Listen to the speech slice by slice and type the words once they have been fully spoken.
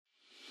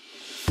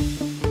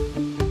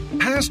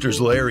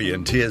Pastors Larry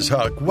and Tiz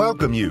Huck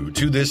welcome you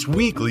to this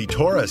weekly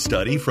Torah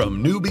study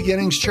from New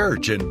Beginnings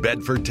Church in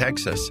Bedford,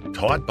 Texas,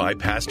 taught by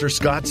Pastor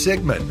Scott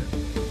Sigmund.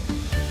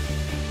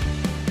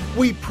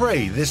 We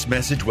pray this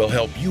message will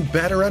help you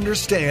better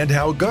understand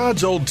how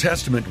God's Old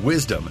Testament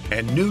wisdom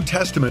and New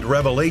Testament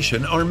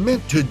revelation are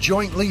meant to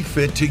jointly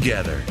fit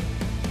together.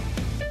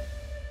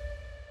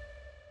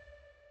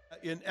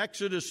 In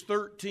Exodus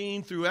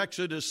 13 through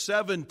Exodus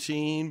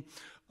 17,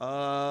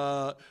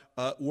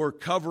 we're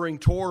covering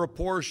Torah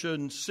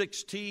portion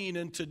 16,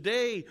 and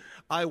today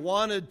I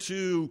wanted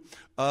to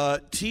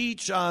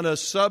teach on a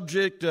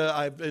subject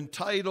I've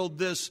entitled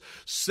this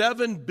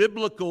 7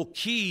 Biblical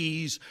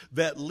Keys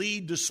That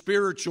Lead to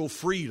Spiritual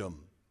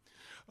Freedom.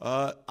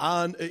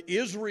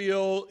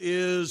 Israel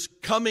is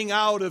coming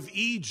out of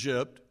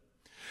Egypt,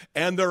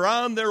 and they're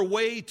on their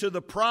way to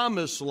the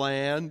Promised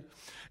Land,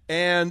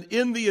 and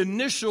in the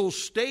initial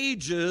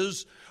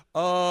stages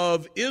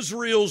of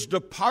Israel's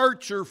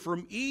departure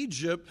from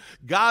Egypt,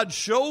 God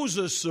shows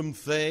us some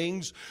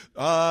things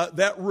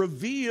that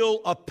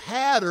reveal a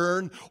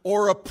pattern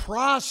or a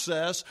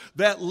process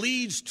that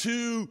leads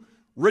to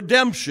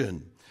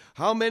redemption.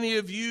 How many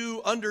of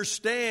you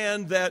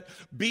understand that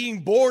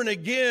being born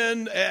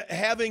again,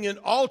 having an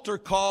altar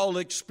call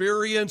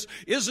experience,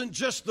 isn't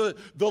just the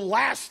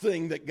last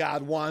thing that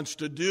God wants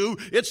to do,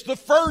 it's the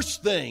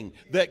first thing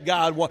that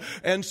God wants.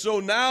 And so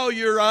now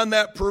you're on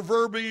that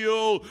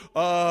proverbial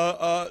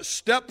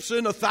steps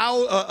in a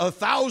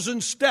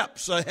thousand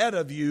steps ahead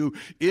of you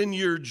in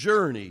your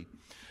journey.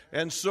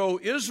 And so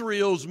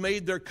Israel's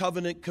made their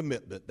covenant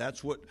commitment.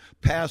 That's what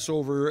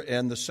Passover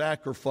and the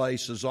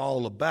sacrifice is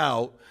all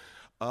about.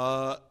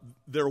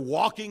 They're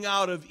walking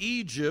out of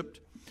Egypt,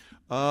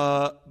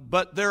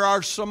 but there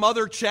are some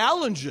other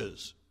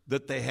challenges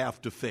that they have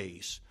to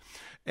face.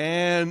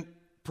 And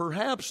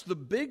perhaps the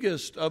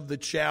biggest of the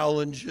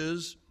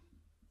challenges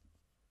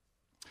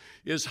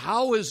is,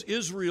 how is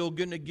Israel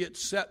going to get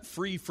set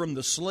free from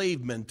the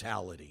slave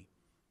mentality?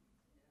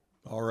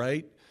 All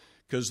right?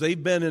 Because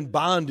they've been in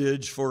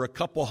bondage for a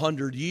couple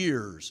hundred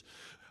years.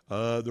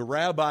 The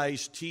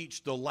rabbis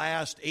teach the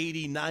last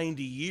 80,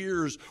 90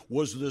 years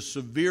was the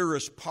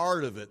severest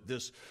part of it,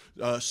 this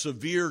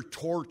severe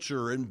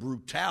torture and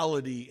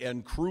brutality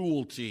and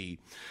cruelty.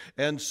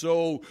 And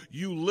so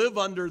you live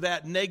under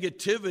that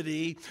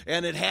negativity,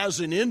 and it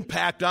has an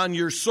impact on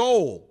your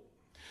soul.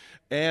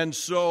 And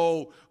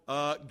so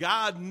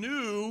God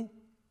knew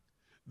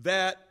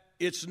that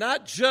it's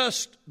not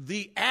just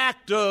the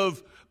act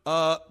of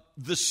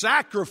the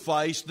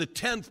sacrifice, the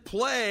 10th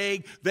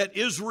plague, that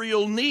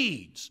Israel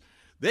needs.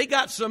 They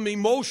got some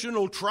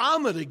emotional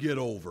trauma to get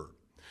over.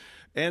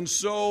 And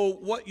so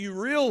what you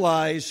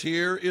realize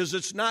here is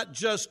it's not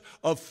just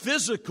a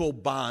physical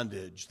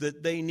bondage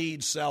that they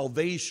need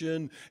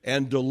salvation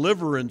and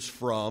deliverance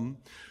from.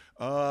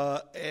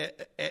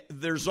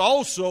 There's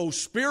also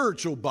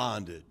spiritual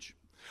bondage.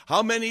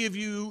 How many of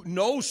you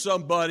know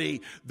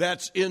somebody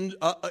that's in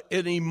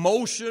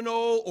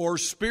emotional or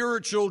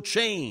spiritual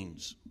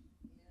chains?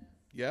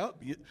 Yeah.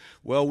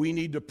 Well, we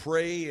need to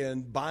pray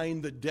and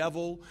bind the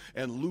devil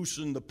and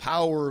loosen the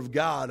power of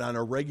God on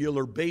a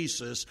regular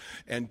basis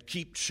and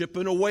keep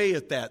chipping away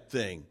at that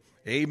thing.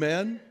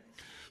 Amen?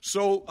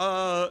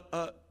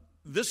 So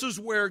this is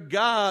where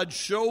God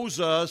shows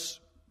us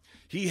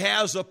He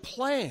has a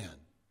plan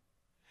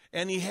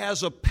and He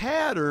has a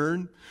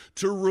pattern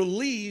to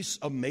release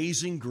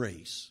amazing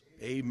grace.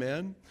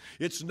 Amen.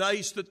 It's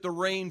nice that the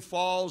rain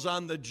falls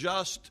on the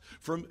just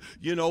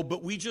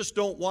but we just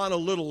don't want a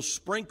little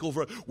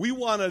sprinkle. We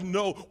want to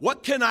know,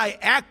 what can I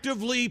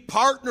actively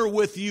partner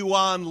with you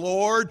on,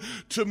 Lord,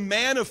 to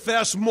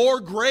manifest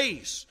more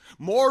grace,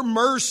 more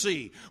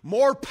mercy,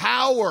 more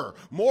power,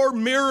 more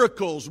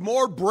miracles,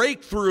 more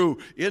breakthrough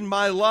in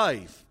my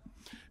life?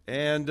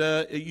 And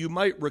you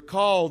might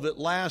recall that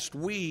last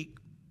week,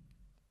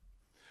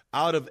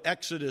 out of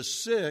Exodus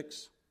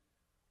 6,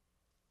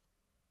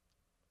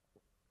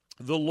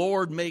 the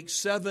Lord makes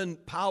 7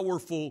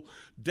 powerful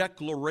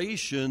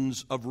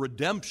declarations of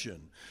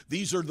redemption.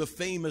 These are the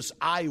famous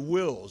I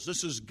wills.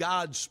 This is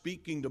God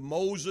speaking to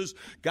Moses,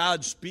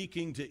 God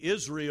speaking to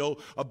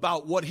Israel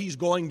about what He's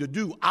going to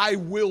do. I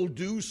will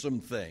do some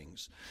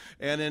things.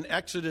 And in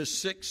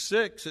Exodus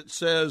 6:6 it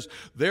says,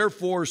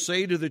 "Therefore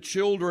say to the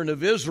children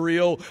of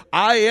Israel,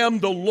 I am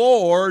the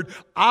Lord,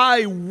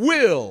 I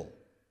will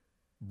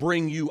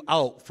bring you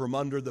out from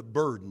under the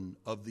burden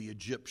of the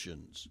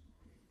Egyptians."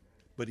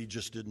 But He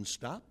just didn't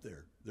stop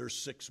there. There's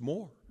 6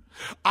 more.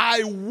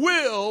 I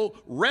will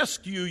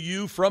rescue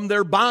you from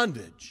their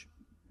bondage.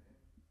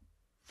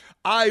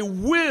 I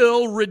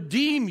will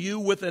redeem you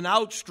with an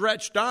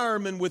outstretched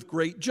arm and with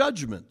great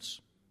judgments.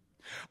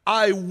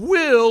 I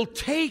will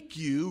take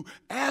you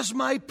as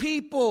my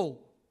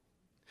people,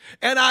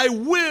 and I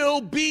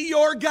will be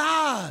your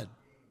God.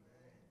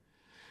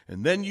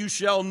 And then you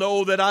shall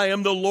know that I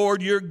am the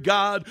Lord your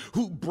God,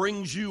 who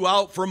brings you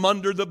out from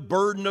under the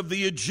burden of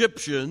the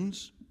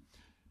Egyptians.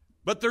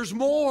 But there's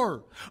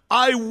more.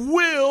 I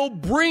will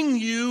bring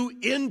you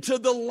into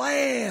the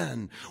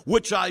land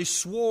which I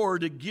swore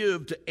to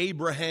give to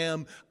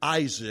Abraham,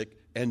 Isaac,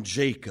 and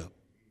Jacob,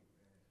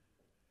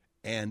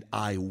 and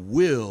I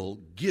will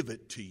give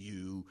it to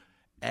you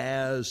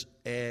as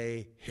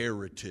a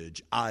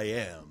heritage. I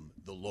am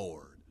the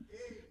Lord.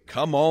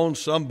 Come on,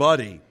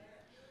 somebody.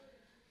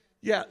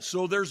 Yeah,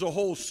 so there's a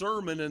whole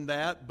sermon in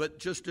that, but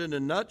just in a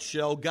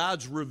nutshell,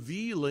 God's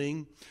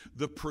revealing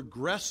the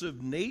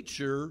progressive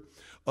nature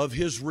of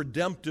His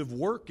redemptive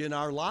work in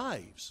our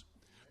lives.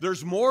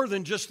 There's more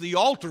than just the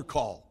altar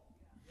call.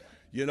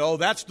 You know,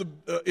 that's the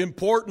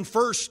important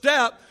first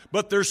step,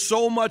 but there's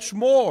so much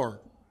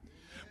more.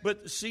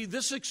 But see,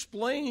 this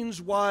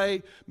explains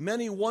why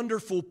many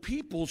wonderful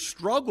people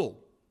struggle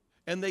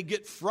and they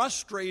get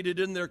frustrated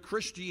in their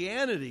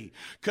Christianity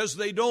because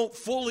they don't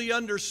fully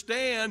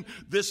understand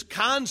this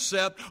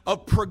concept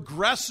of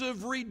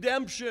progressive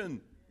redemption.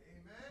 Amen.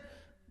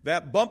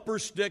 That bumper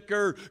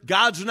sticker,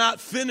 God's not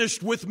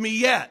finished with me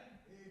yet.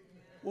 Amen.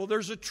 Well,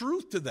 there's a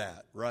truth to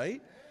that,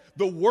 right?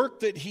 The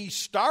work that He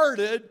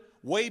started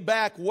way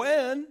back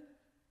when,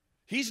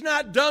 He's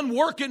not done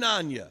working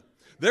on you.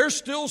 There's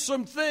still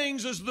some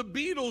things, as the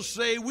Beatles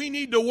say, we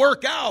need to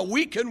work out.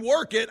 We can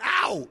work it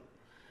out.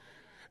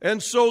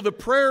 And so the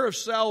prayer of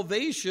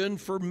salvation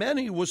for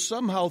many was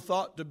somehow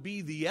thought to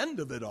be the end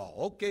of it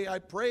all. Okay, I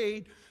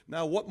prayed.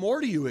 Now what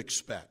more do you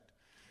expect?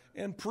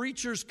 And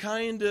preachers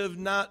kind of,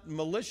 not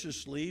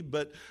maliciously,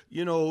 but,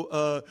 you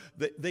know,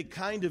 they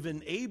kind of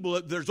enable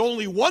it. There's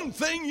only one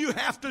thing you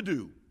have to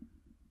do.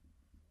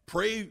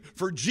 Pray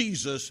for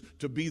Jesus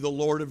to be the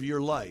Lord of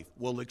your life.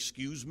 Well,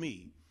 excuse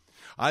me.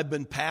 I've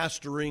been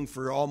pastoring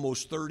for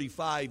almost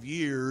 35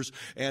 years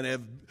and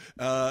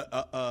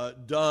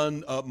have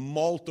done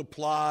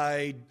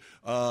multiplied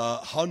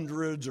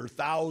hundreds or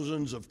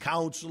thousands of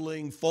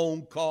counseling,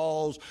 phone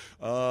calls,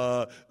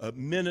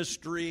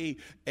 ministry,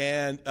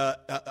 and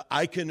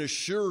I can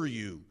assure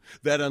you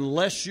that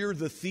unless you're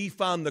the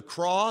thief on the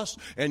cross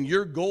and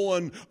you're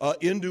going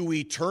into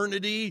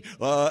eternity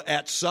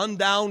at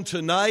sundown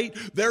tonight,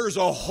 there's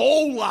a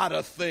whole lot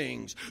of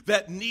things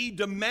that need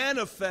to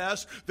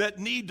manifest, that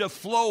need to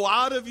flow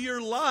out of your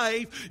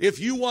life if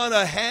you want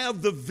to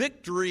have the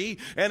victory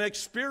and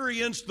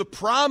experience the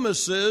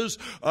promises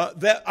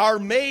that are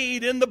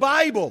made in the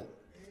Bible.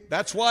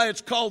 That's why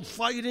it's called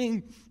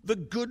fighting the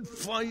good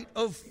fight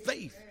of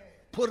faith.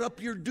 Put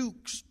up your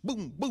dukes.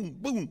 Boom, boom,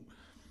 boom.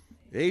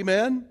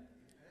 Amen.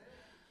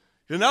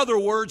 In other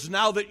words,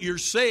 now that you're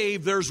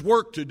saved, there's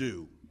work to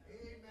do.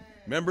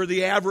 Remember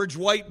the average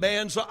white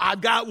man, so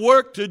I've got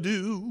work to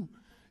do.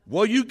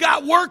 Well, you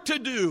got work to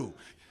do.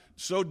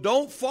 So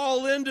don't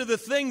fall into the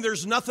thing,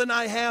 there's nothing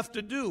I have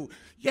to do.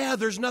 Yeah,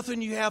 there's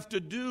nothing you have to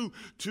do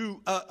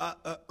to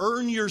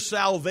earn your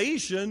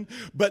salvation,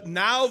 but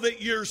now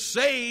that you're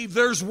saved,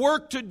 there's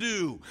work to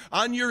do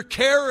on your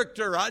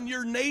character, on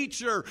your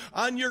nature,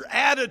 on your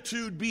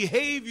attitude,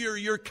 behavior,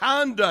 your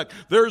conduct.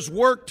 There's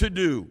work to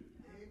do.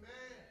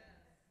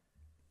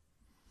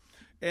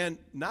 And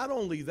not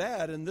only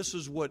that, and this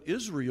is what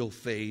Israel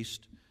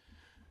faced,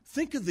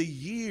 think of the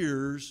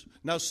years.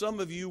 Now,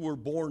 some of you were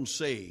born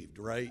saved,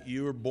 right?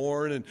 You were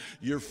born and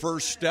your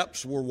first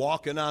steps were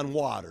walking on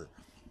water.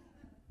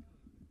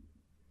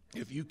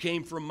 If you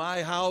came from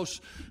my house,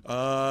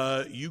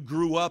 you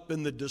grew up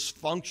in the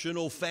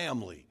dysfunctional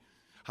family.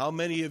 How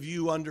many of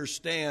you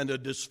understand a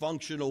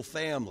dysfunctional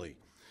family?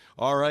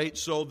 All right,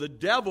 so the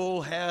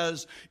devil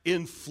has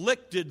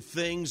inflicted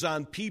things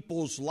on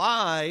people's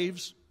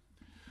lives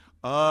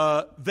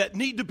that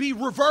need to be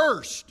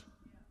reversed.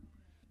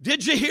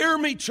 Did you hear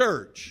me,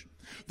 church?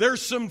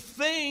 There's some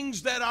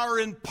things that are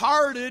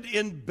imparted,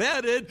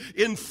 embedded,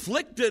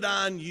 inflicted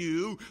on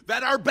you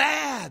that are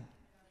bad.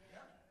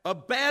 A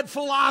bad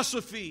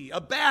philosophy, a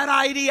bad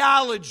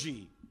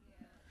ideology.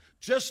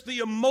 Just the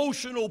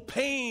emotional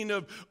pain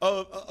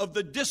of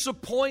the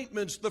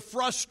disappointments, the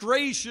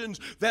frustrations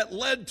that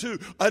led to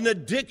an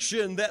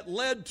addiction, that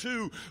led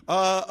to,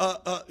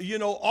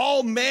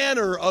 all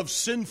manner of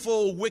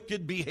sinful,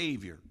 wicked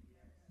behavior.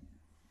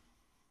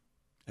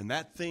 And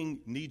that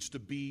thing needs to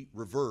be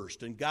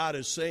reversed. And God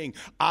is saying,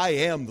 I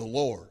am the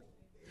Lord.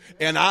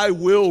 And I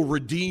will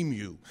redeem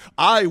you.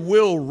 I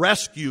will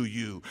rescue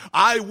you.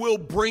 I will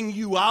bring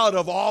you out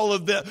of all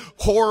of the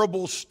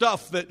horrible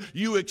stuff that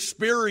you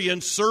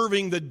experience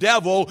serving the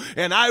devil,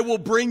 and I will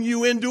bring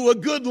you into a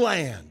good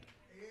land.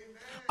 Amen.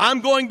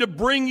 I'm going to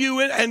bring you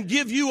in and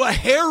give you a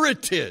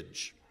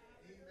heritage.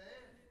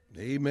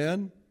 Amen.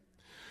 Amen.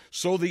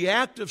 So the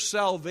act of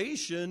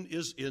salvation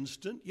is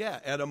instant.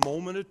 Yeah, at a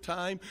moment of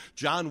time.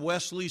 John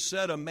Wesley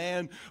said a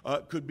man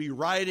could be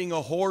riding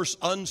a horse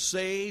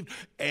unsaved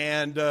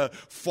and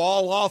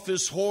fall off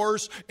his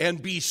horse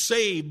and be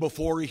saved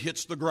before he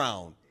hits the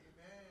ground.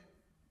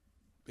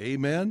 Amen.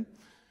 Amen.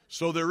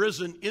 So there is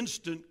an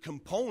instant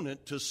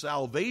component to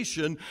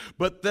salvation,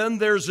 but then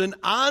there's an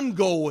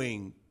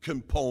ongoing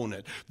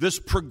component, this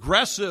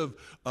progressive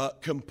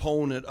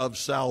component of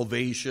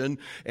salvation,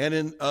 and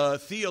in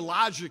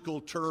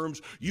theological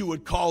terms, you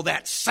would call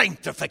that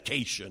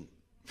sanctification.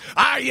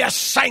 Are you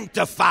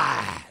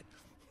sanctified?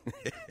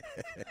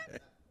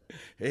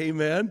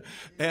 Amen.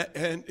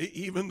 And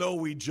even though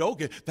we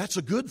joke, that's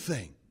a good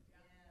thing.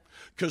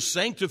 Because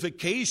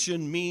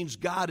sanctification means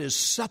God is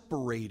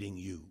separating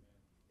you.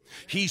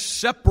 He's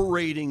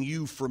separating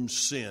you from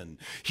sin.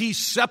 He's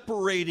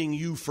separating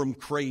you from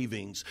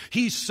cravings.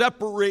 He's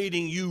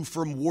separating you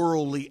from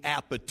worldly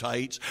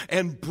appetites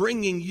and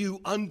bringing you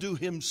unto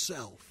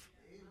Himself.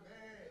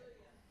 Amen.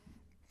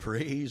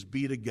 Praise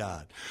be to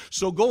God.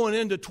 So going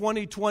into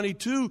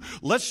 2022,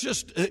 let's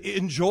just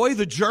enjoy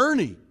the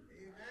journey.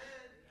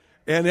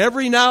 And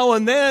every now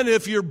and then,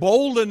 if you're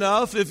bold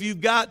enough, if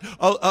you've got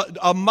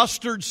a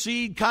mustard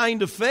seed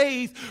kind of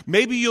faith,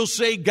 maybe you'll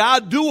say,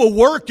 God, do a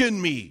work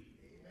in me.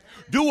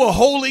 Do a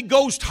Holy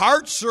Ghost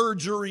heart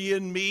surgery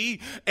in me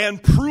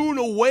and prune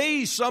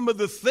away some of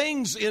the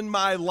things in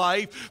my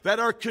life that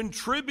are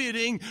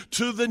contributing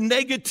to the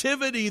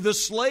negativity, the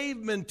slave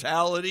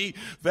mentality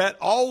that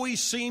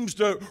always seems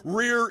to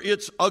rear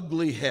its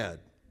ugly head.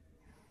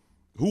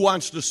 Who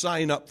wants to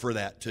sign up for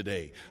that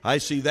today? I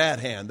see that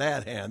hand.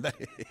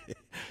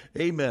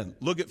 Amen.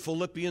 Look at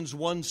Philippians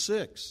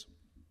 1:6.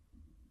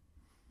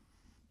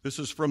 This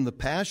is from the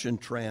Passion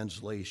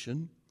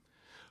Translation.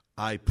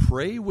 I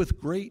pray with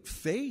great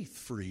faith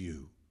for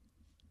you,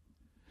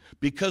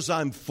 because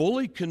I'm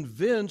fully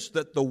convinced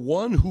that the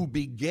one who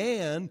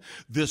began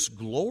this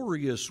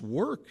glorious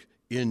work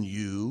in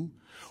you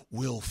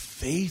will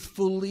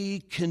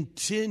faithfully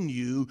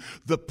continue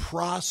the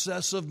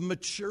process of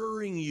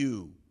maturing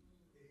you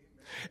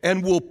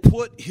and will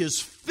put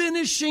His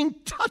finishing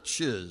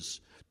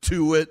touches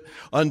to it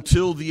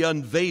until the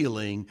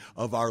unveiling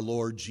of our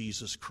Lord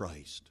Jesus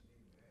Christ.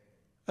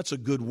 That's a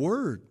good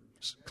word.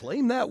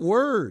 Claim that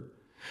word,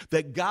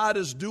 that God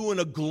is doing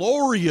a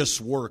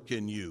glorious work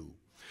in you.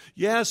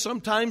 Yeah,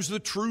 sometimes the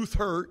truth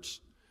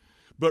hurts,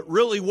 but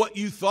really what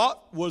you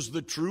thought was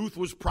the truth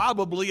was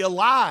probably a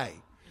lie.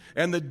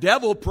 And the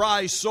devil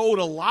probably sowed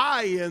a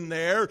lie in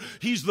there.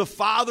 He's the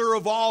father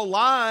of all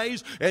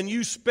lies, and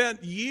you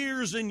spent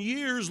years and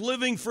years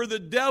living for the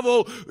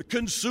devil,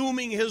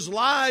 consuming his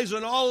lies,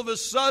 and all of a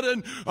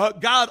sudden,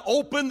 God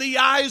opened the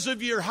eyes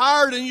of your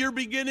heart, and you're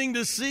beginning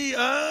to see,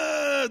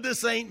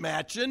 this ain't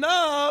matching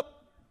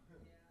up.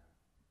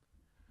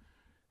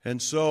 And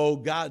so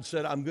God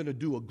said, I'm going to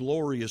do a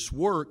glorious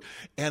work,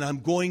 and I'm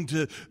going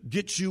to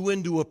get you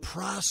into a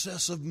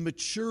process of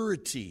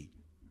maturity.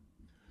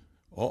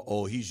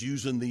 He's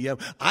using the,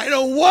 I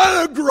don't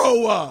want to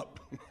grow up.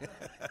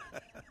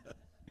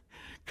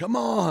 Come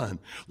on,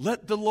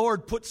 let the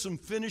Lord put some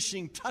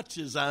finishing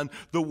touches on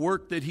the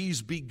work that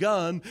He's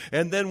begun.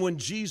 And then when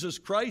Jesus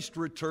Christ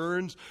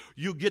returns,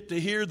 you get to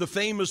hear the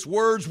famous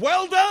words,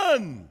 well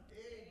done.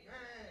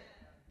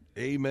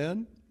 Amen.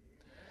 Amen.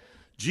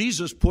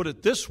 Jesus put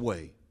it this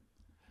way,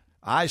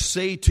 I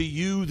say to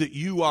you that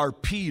you are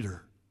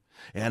Peter.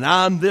 And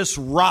on this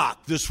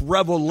rock, this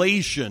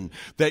revelation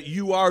that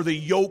you are the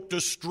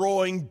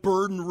yoke-destroying,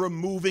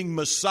 burden-removing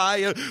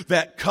Messiah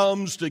that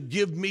comes to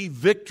give me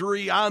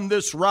victory on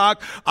this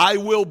rock, I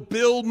will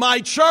build my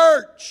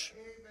church.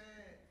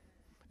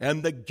 Amen.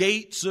 And the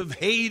gates of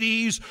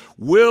Hades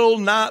will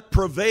not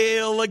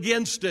prevail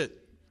against it.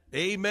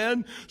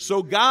 Amen.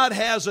 So God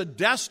has a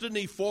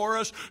destiny for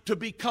us to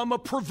become a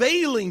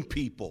prevailing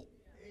people.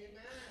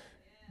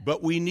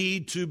 But we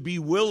need to be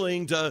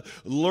willing to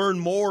learn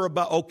more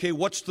about, okay,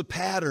 what's the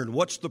pattern?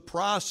 What's the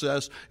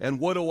process? And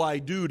what do I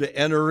do to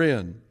enter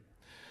in?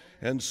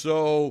 And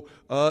so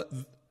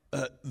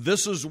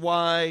this is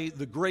why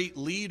the great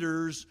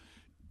leaders,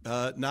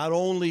 not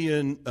only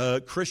in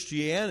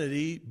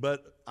Christianity,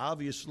 but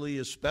obviously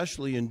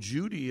especially in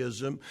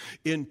Judaism,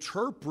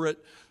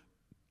 interpret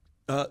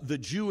the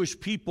Jewish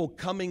people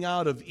coming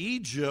out of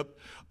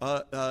Egypt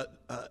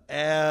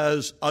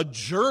as a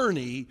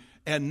journey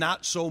and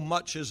not so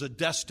much as a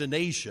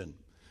destination.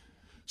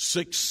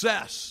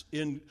 Success,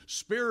 in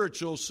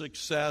spiritual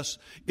success,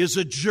 is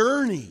a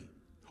journey.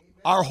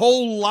 Our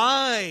whole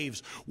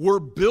lives, we're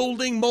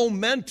building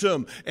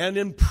momentum and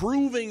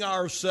improving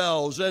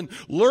ourselves and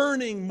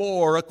learning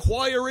more,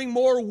 acquiring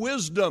more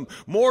wisdom,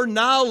 more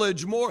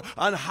knowledge, more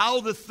on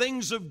how the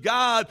things of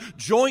God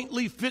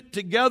jointly fit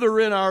together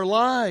in our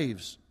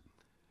lives.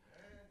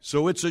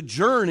 So it's a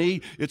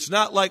journey. It's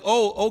not like,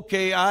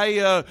 okay,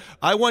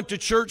 I went to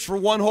church for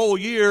one whole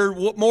year.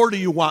 What more do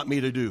you want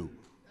me to do?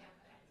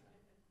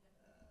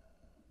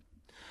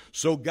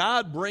 So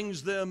God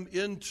brings them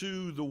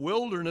into the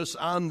wilderness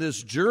on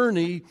this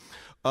journey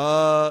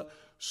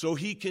so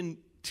He can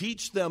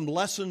teach them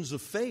lessons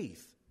of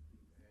faith,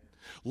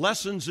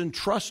 lessons in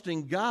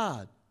trusting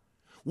God.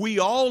 We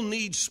all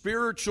need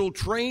spiritual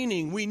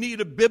training. We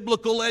need a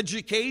biblical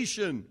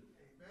education.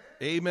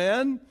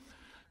 Amen?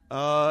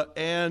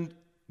 And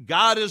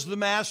God is the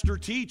master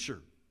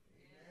teacher.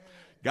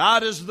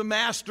 God is the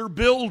master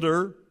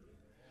builder.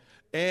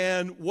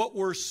 And what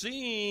we're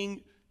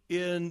seeing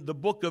in the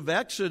book of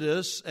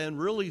Exodus and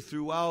really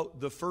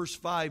throughout the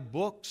first 5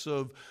 books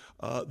of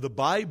the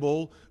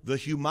Bible, the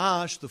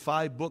Humash, the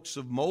 5 books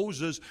of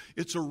Moses,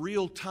 it's a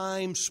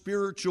real-time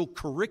spiritual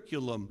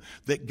curriculum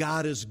that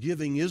God is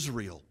giving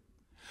Israel.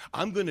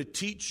 I'm going to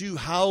teach you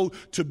how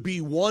to be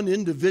one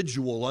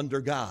individual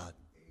under God.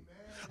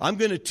 I'm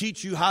going to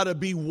teach you how to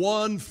be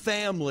one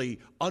family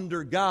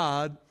under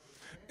God.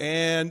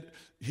 And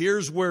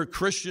here's where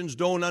Christians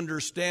don't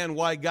understand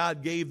why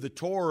God gave the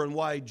Torah and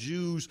why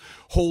Jews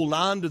hold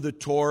on to the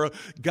Torah.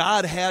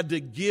 God had to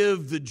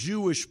give the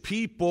Jewish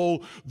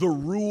people the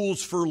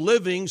rules for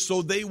living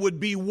so they would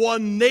be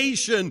one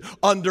nation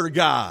under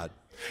God.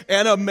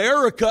 And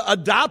America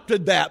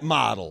adopted that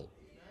model.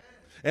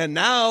 And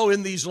now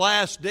in these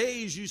last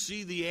days, you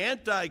see the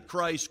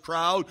Antichrist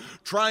crowd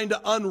trying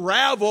to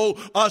unravel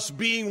us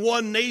being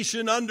one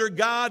nation under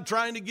God,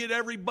 trying to get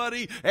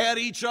everybody at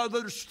each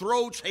other's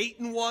throats,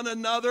 hating one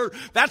another.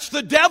 That's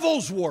the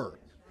devil's work.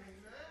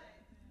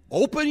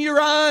 Open your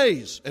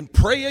eyes and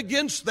pray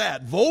against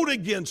that. Vote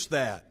against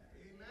that.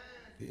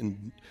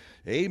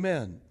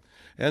 Amen.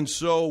 And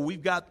so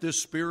we've got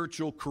this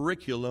spiritual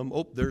curriculum.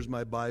 Oh, there's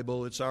my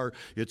Bible.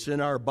 It's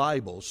in our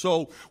Bible.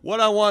 So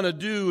what I want to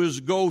do is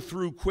go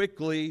through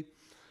quickly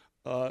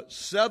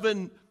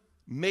 7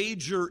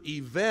 major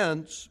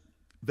events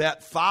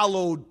that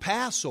followed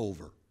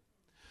Passover.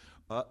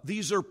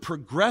 These are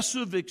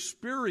progressive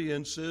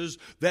experiences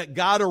that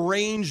God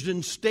arranged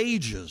in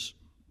stages.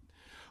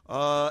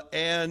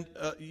 And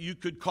you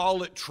could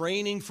call it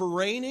training for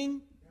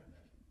reigning.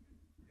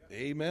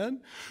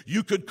 Amen.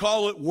 You could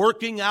call it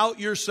working out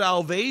your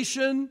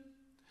salvation.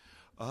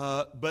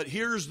 But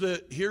here's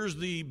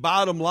the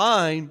bottom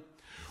line.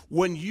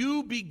 When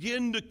you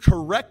begin to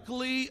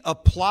correctly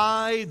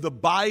apply the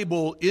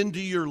Bible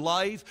into your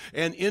life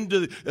and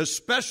into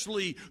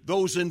especially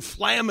those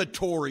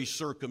inflammatory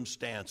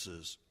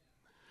circumstances,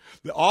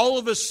 all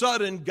of a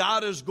sudden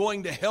God is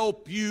going to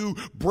help you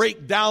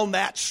break down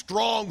that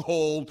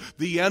stronghold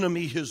the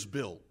enemy has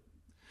built.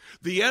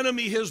 The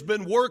enemy has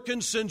been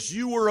working since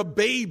you were a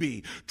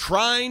baby,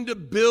 trying to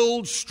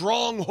build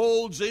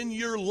strongholds in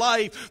your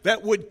life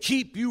that would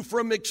keep you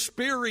from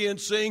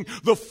experiencing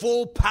the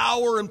full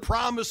power and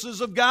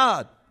promises of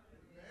God.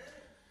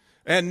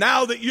 And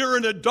now that you're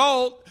an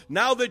adult,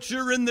 now that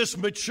you're in this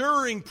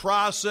maturing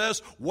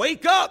process,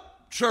 wake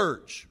up,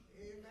 church.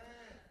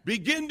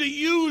 Begin to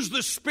use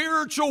the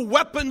spiritual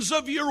weapons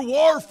of your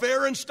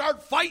warfare and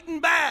start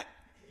fighting back.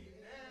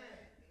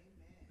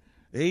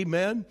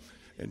 Amen.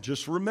 And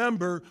just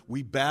remember,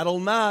 we battle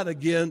not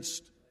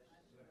against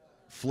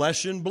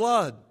flesh and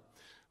blood.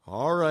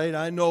 All right,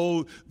 I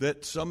know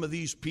that some of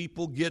these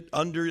people get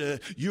under,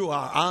 you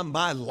are on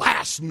my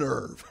last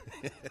nerve.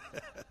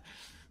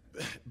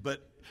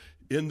 But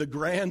in the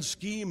grand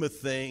scheme of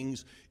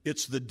things,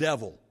 it's the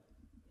devil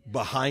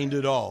behind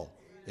it all.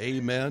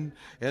 Amen.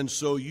 And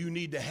so you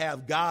need to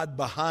have God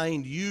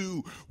behind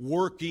you,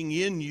 working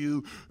in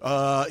you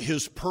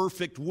His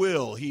perfect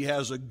will. He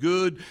has a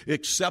good,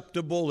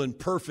 acceptable, and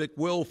perfect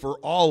will for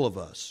all of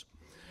us.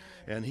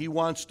 And He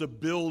wants to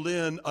build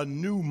in a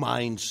new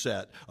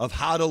mindset of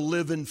how to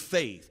live in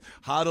faith,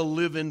 how to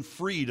live in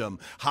freedom,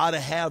 how to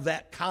have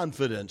that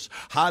confidence,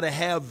 how to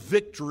have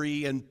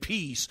victory and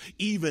peace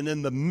even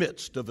in the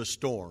midst of a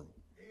storm.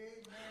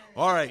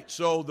 All right,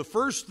 so the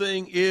first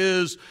thing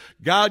is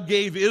God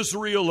gave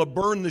Israel a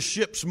burn the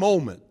ships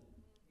moment.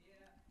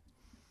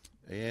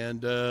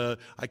 And I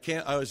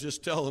was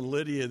just telling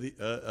Lydia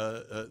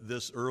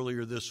this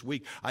earlier this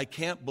week. I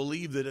can't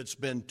believe that it's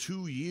been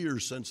 2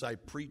 years since I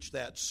preached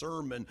that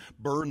sermon,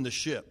 Burn the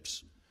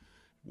Ships.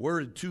 Where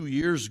did 2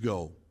 years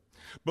go?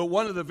 But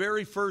one of the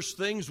very first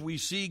things we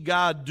see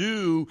God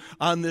do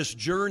on this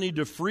journey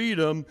to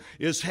freedom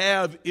is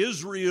have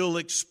Israel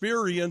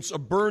experience a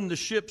burn the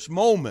ships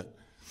moment.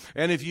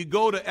 And if you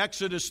go to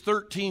Exodus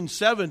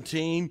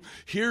 13:17,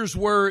 here's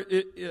where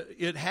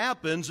it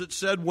happens. It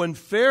said, when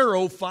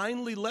Pharaoh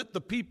finally let the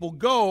people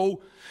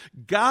go,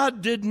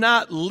 God did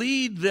not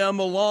lead them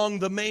along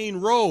the main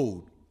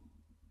road.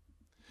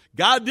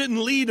 God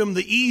didn't lead them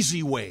the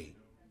easy way.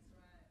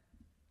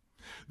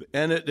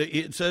 And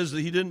it says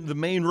that He didn't, the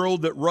main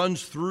road that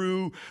runs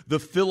through the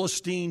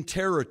Philistine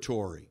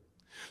territory.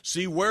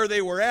 See, where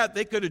they were at,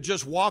 they could have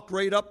just walked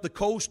right up the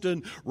coast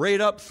and right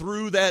up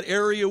through that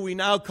area we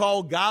now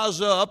call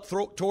Gaza, up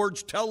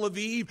towards Tel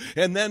Aviv,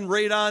 and then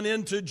right on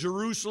into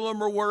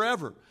Jerusalem or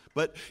wherever.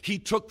 But He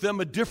took them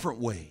a different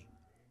way.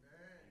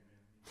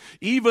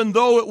 Even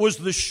though it was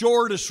the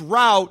shortest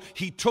route,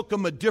 He took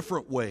them a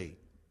different way.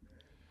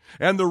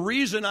 And the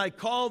reason I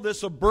call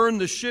this a burn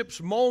the ships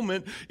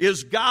moment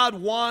is God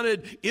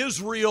wanted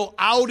Israel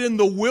out in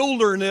the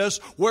wilderness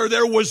where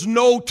there was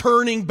no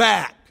turning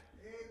back.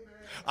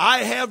 I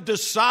have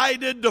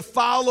decided to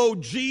follow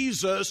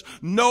Jesus,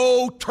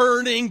 no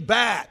turning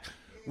back.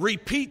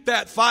 Repeat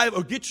that 5,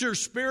 or get your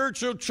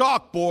spiritual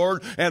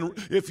chalkboard, and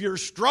if you're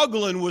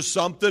struggling with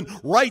something,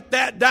 write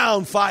that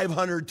down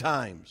 500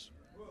 times.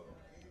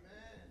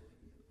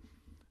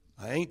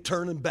 I ain't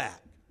turning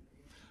back.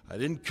 I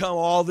didn't come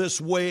all this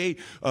way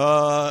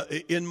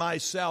in my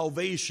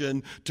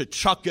salvation to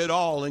chuck it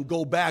all and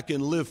go back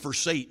and live for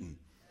Satan.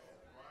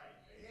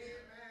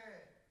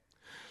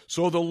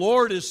 So the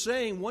Lord is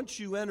saying, once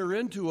you enter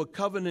into a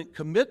covenant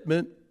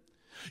commitment,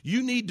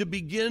 you need to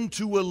begin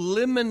to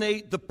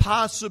eliminate the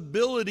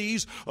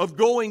possibilities of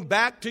going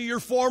back to your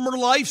former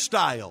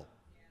lifestyle.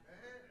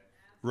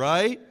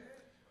 Right?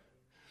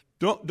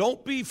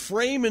 Don't be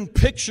framing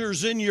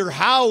pictures in your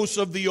house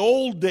of the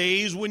old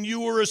days when you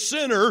were a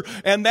sinner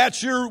and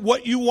that's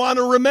what you want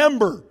to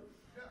remember.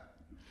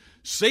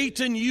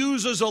 Satan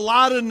uses a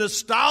lot of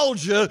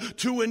nostalgia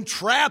to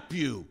entrap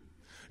you.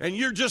 And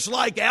you're just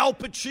like Al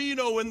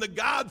Pacino in The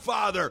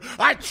Godfather.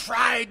 I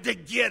tried to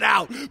get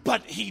out,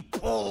 but he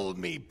pulled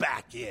me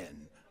back in.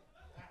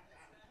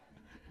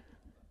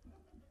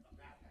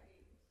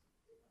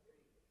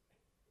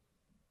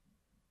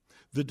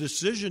 The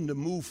decision to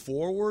move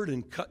forward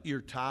and cut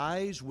your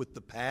ties with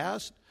the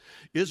past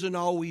isn't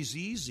always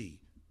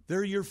easy.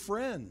 They're your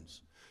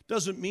friends.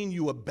 Doesn't mean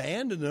you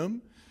abandon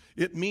them.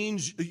 It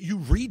means you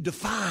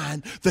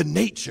redefine the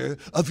nature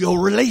of your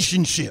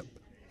relationship.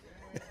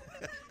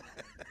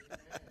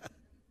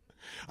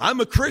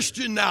 I'm a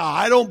Christian now.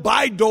 I don't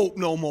buy dope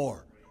no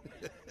more.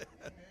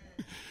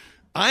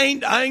 I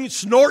ain't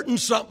snorting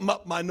something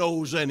up my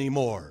nose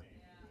anymore.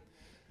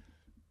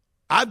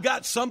 I've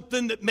got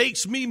something that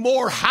makes me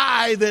more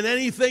high than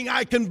anything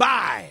I can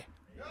buy.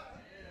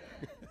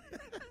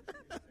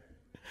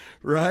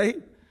 Right?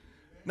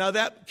 Now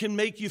that can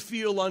make you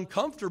feel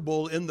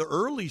uncomfortable in the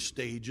early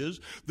stages.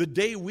 The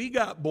day we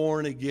got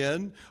born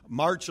again,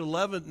 March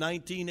 11th,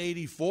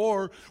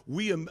 1984,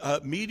 we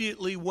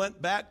immediately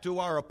went back to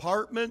our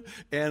apartment,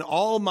 and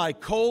all my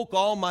coke,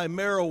 all my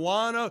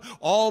marijuana,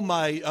 all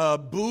my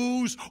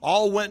booze,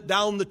 all went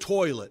down the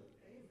toilet.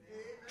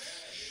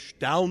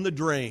 Down the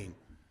drain.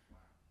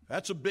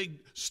 That's a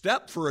big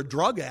step for a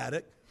drug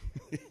addict.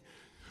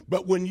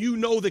 But when you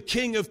know the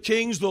King of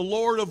Kings, the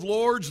Lord of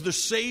Lords, the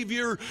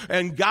Savior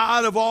and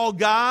God of all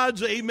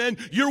gods, amen,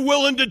 you're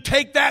willing to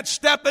take that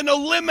step and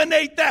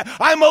eliminate that.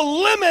 I'm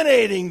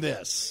eliminating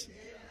this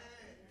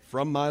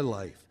from my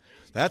life.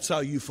 That's how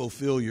you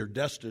fulfill your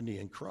destiny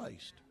in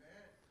Christ.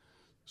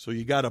 So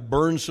you got to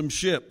burn some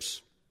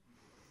ships.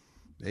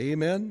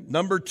 Amen.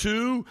 Number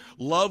 2,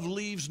 love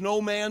leaves no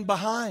man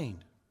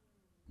behind.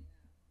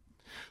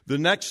 The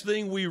next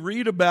thing we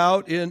read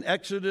about in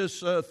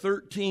Exodus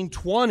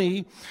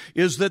 13:20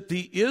 is that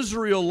the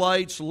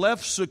Israelites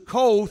left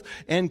Succoth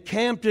and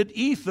camped at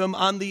Etham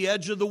on the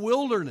edge of the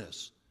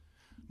wilderness.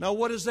 Now,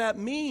 what does that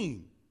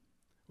mean?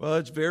 Well,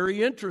 it's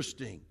very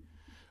interesting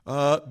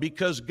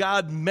because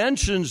God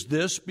mentions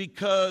this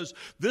because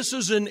this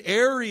is an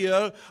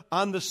area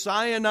on the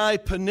Sinai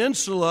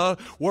Peninsula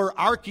where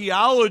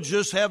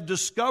archaeologists have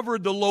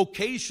discovered the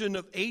location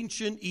of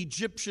ancient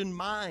Egyptian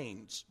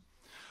mines.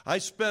 I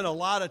spent a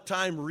lot of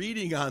time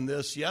reading on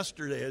this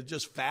yesterday. It's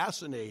just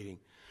fascinating.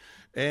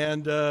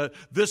 And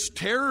this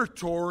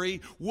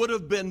territory would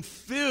have been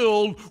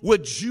filled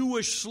with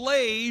Jewish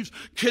slaves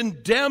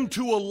condemned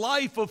to a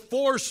life of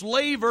forced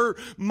labor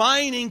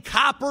mining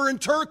copper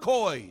and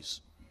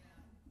turquoise.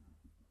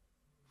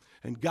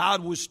 And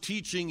God was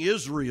teaching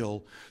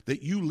Israel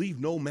that you leave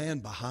no man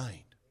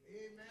behind.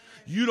 Amen.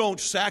 You don't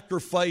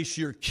sacrifice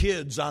your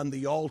kids on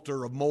the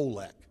altar of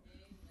Molech.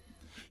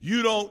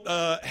 You don't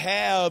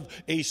have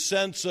a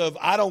sense of,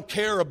 I don't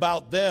care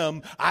about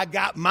them, I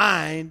got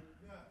mine.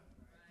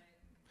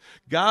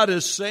 God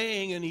is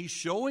saying, and He's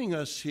showing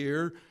us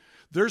here,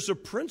 there's a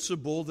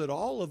principle that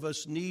all of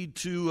us need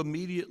to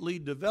immediately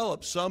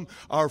develop. Some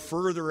are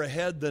further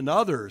ahead than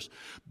others.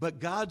 But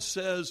God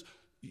says,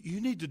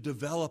 you need to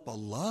develop a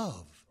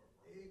love.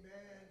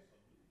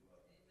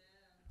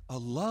 A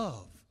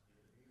love.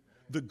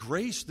 The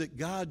grace that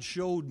God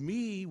showed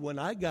me when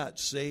I got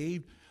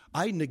saved,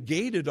 I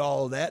negated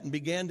all of that and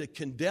began to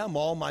condemn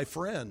all my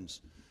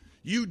friends.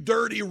 You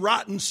dirty,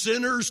 rotten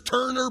sinners,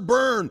 turn or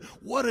burn.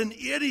 What an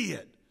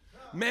idiot.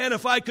 Man,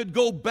 if I could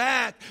go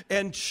back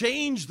and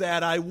change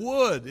that, I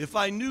would. If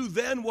I knew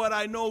then what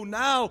I know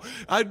now,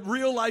 I'd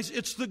realize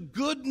it's the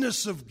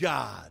goodness of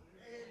God.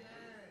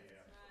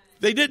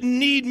 They didn't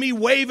need me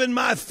waving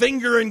my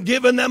finger and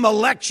giving them a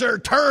lecture,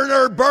 turn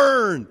or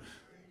burn.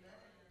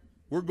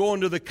 We're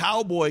going to the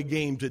Cowboy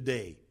game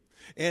today.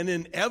 And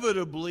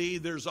inevitably,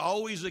 there's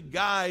always a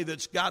guy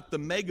that's got the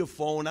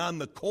megaphone on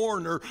the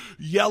corner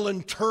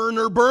yelling, turn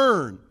or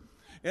burn.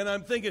 And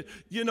I'm thinking,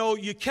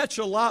 you catch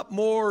a lot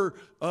more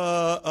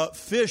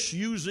fish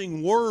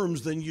using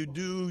worms than you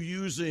do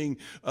using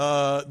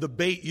the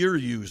bait you're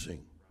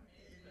using.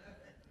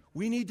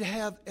 We need to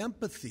have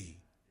empathy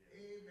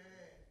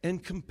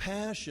and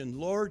compassion.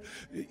 Lord,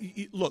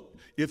 look,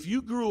 if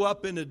you grew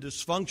up in a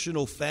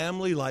dysfunctional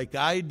family like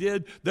I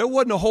did, there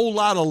wasn't a whole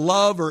lot of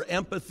love or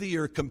empathy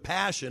or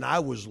compassion I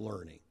was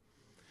learning.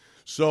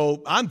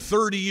 So I'm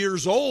 30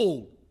 years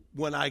old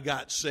when I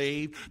got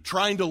saved,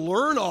 trying to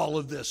learn all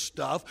of this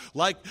stuff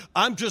like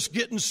I'm just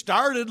getting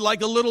started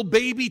like a little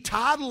baby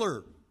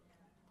toddler.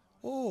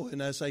 Oh,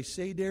 and as I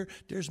say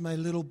there's my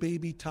little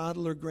baby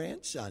toddler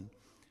grandson.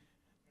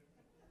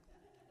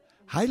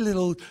 Hi,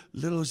 little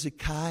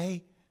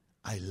Zakai.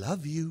 I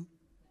love you.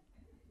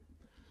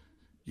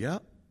 Yeah,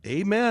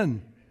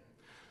 amen.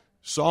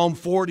 Psalm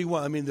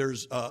 41,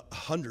 there's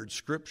 100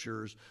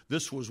 scriptures.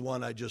 This was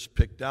one I just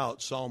picked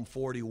out. Psalm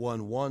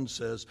 41:1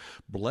 says,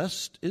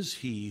 blessed is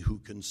he who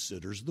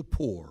considers the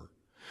poor.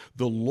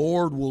 The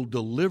Lord will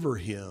deliver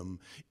him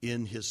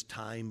in his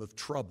time of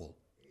trouble.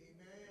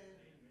 Amen.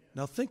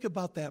 Now think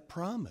about that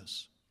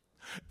promise.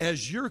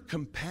 As you're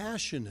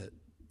compassionate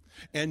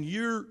and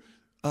you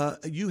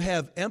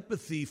have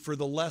empathy for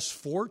the less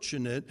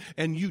fortunate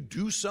and you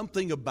do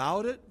something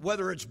about it,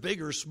 whether it's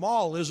big or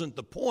small isn't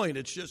the point.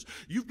 It's just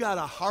you've got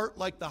a heart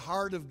like the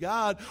heart of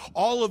God.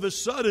 All of a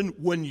sudden,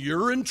 when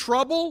you're in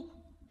trouble,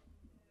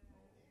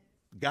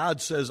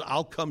 God says,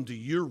 I'll come to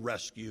your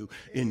rescue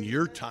in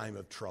your time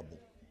of trouble.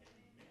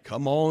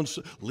 Come on,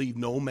 leave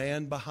no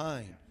man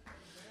behind.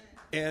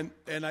 And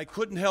I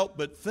couldn't help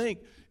but think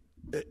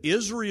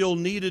Israel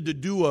needed to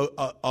do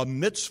a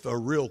mitzvah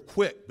real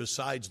quick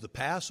besides the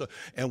Passover.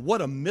 And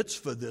what a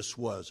mitzvah this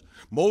was.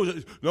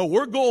 Moses, no,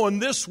 we're going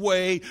this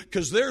way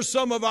because there's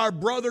some of our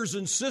brothers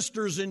and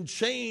sisters in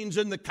chains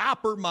in the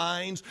copper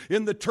mines,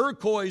 in the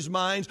turquoise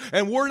mines,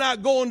 and we're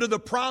not going to the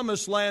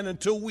promised land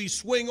until we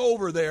swing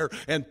over there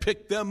and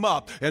pick them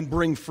up and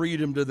bring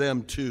freedom to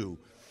them too.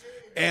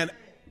 And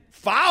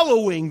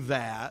following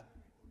that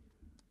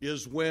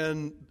is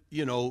when,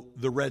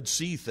 the Red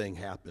Sea thing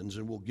happens,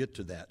 and we'll get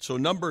to that. So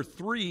number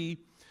 3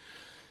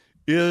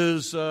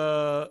 is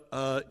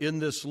in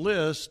this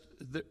list,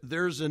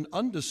 there's an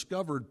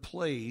undiscovered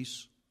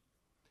place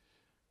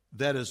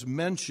that is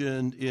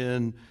mentioned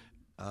in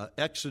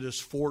Exodus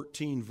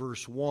 14,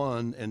 verse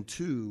 1 and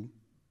 2.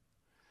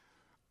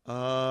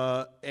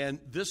 And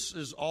this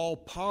is all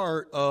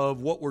part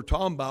of what we're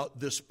talking about,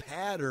 this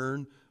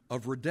pattern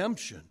of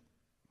redemption.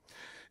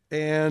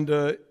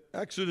 And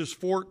Exodus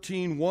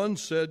 14:1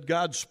 said,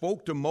 God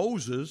spoke to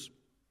Moses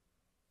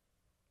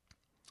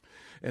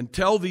and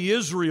tell the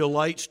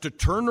Israelites to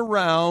turn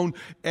around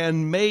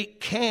and make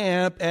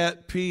camp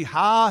at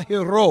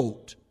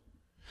Pi-Hahirot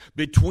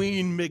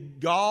between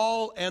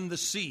Migdal and the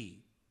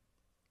sea.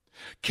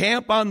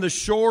 Camp on the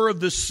shore of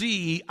the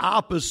sea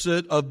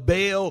opposite of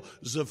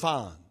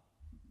Baal-Zephon.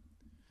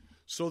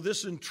 So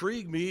this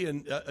intrigued me,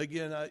 and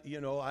again,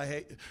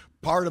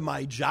 part of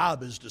my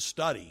job is to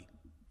study.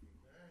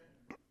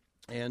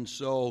 And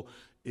so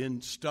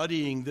in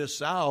studying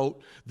this out,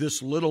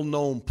 this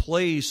little-known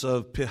place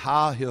of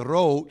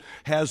Pi-Hahirot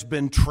has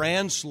been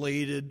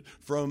translated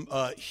from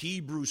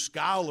Hebrew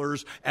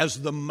scholars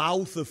as the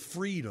mouth of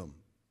freedom.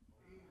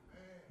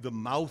 The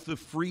mouth of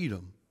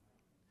freedom.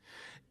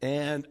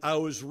 And I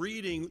was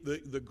reading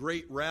the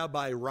great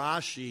Rabbi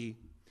Rashi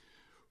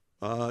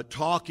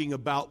talking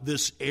about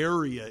this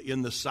area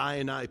in the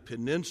Sinai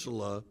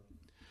Peninsula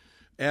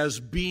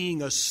as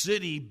being a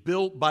city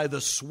built by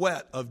the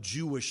sweat of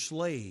Jewish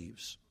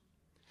slaves.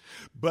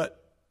 But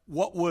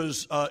what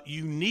was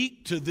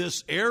unique to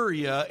this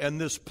area and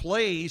this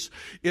place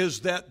is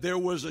that there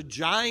was a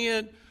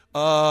giant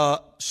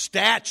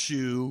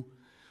statue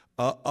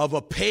of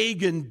a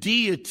pagan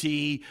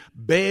deity,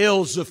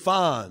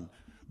 Baal-Zephon,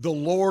 the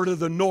Lord of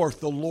the North,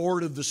 the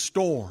Lord of the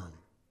storm.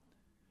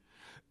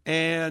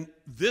 And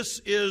this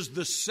is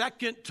the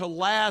second to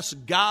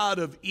last god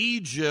of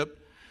Egypt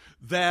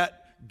that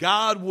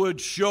God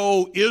would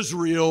show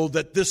Israel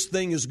that this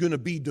thing is going to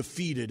be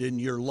defeated in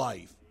your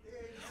life.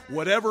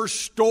 Whatever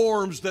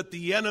storms that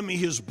the enemy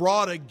has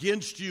brought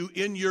against you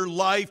in your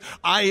life,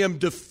 I am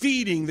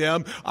defeating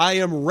them. I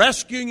am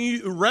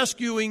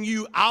rescuing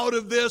you out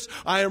of this.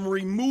 I am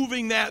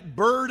removing that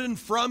burden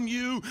from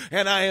you,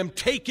 and I am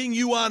taking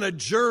you on a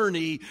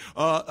journey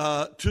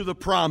to the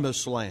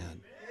promised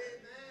land.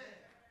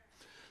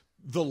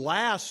 The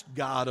last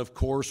god, of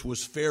course,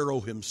 was Pharaoh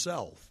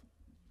himself,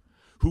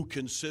 who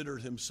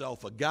considered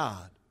himself a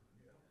god.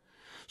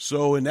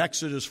 So in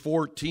Exodus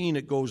 14,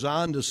 it goes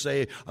on to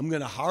say, I'm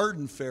going to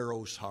harden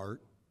Pharaoh's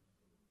heart,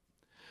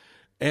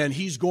 and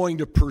he's going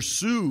to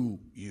pursue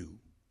you.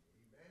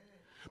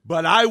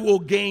 But I will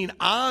gain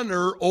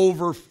honor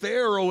over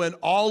Pharaoh and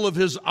all of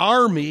his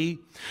army,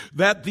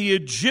 that the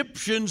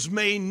Egyptians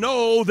may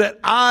know that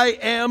I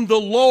am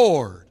the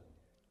Lord.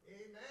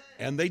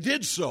 And they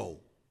did so.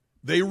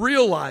 They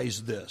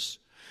realized this.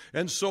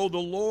 And so the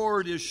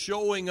Lord is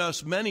showing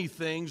us many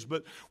things,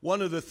 but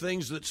one of the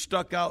things that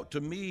stuck out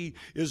to me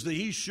is that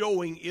He's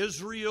showing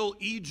Israel,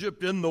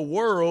 Egypt, and the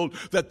world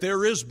that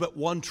there is but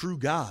one true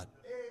God.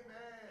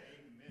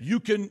 You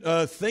can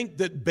think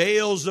that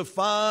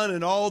Baal-Zephon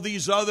and all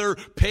these other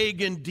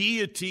pagan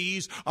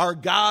deities are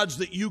gods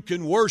that you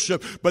can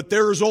worship, but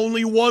there is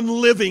only one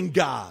living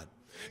God.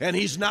 And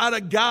He's not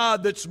a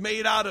God that's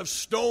made out of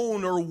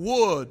stone or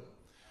wood.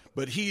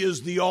 But He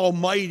is the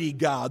Almighty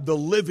God, the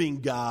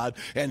living God,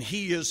 and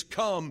He has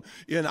come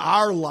in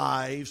our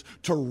lives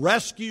to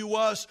rescue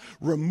us,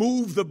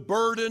 remove the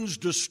burdens,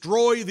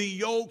 destroy the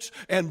yokes,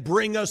 and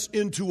bring us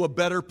into a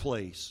better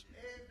place.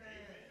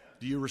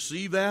 Do you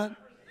receive that?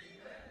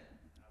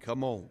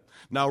 Come on.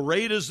 Now,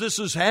 right as this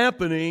is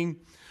happening,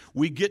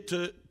 we get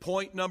to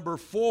point number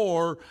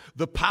 4,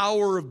 the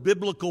power of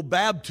biblical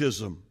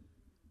baptism.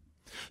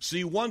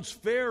 See, once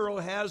Pharaoh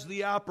has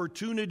the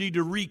opportunity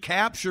to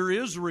recapture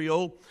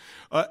Israel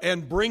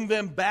and bring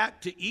them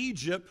back to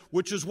Egypt,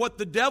 which is what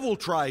the devil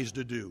tries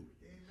to do.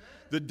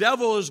 The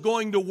devil is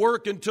going to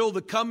work until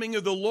the coming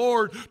of the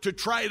Lord to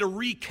try to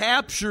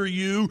recapture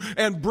you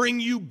and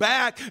bring you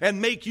back and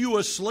make you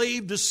a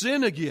slave to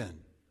sin again.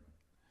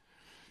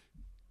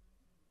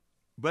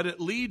 But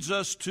it leads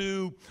us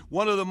to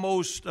one of the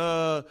most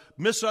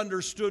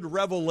misunderstood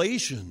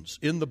revelations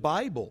in the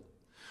Bible.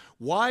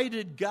 Why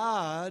did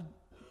God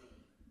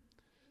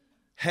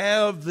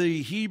have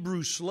the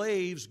Hebrew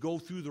slaves go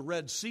through the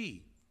Red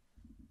Sea?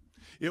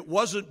 It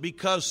wasn't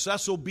because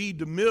Cecil B.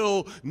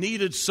 DeMille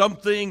needed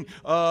something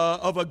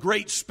of a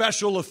great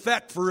special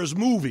effect for his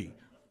movie.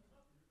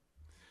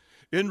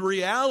 In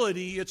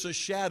reality, it's a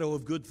shadow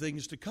of good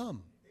things to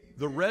come.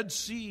 The Red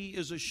Sea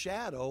is a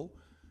shadow,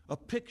 a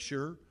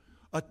picture,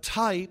 a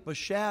type, a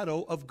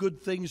shadow of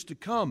good things to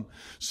come.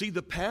 See,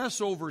 the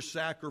Passover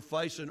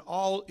sacrifice and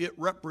all it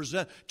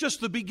represents,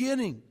 just the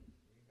beginning.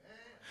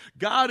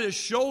 God is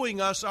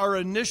showing us our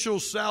initial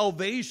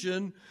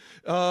salvation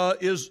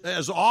is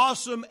as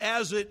awesome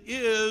as it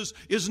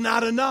is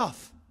not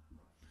enough.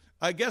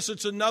 I guess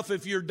it's enough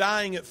if you're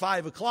dying at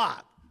 5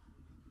 o'clock.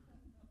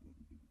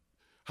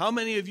 How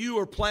many of you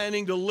are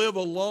planning to live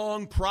a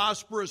long,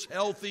 prosperous,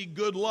 healthy,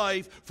 good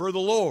life for the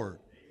Lord?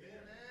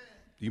 Amen.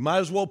 You might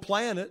as well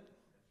plan it.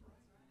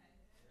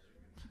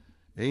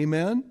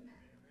 Amen.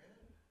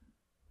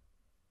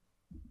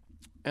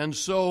 And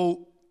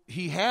so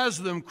he has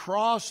them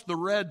cross the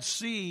Red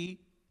Sea,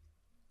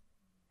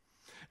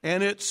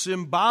 and it's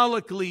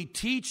symbolically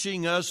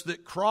teaching us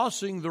that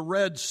crossing the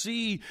Red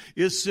Sea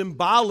is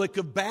symbolic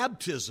of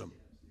baptism.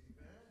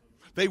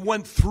 They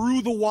went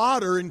through the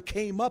water and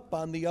came up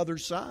on the other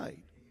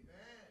side.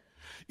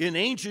 In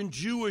ancient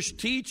Jewish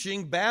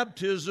teaching,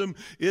 baptism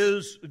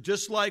is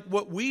just like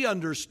what we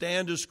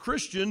understand as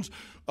Christians,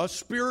 a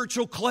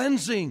spiritual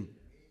cleansing.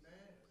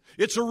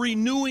 It's a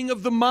renewing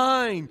of the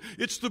mind.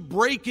 It's the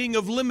breaking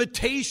of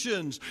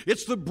limitations.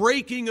 It's the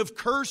breaking of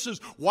curses.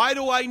 Why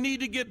do I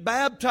need to get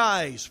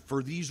baptized?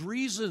 For these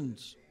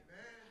reasons.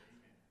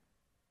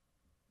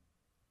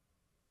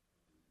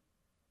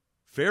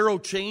 Pharaoh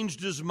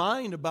changed his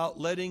mind about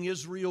letting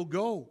Israel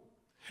go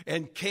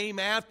and came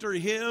after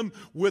him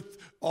with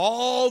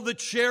all the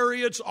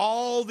chariots,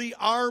 all the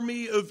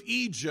army of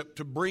Egypt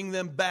to bring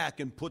them back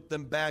and put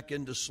them back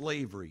into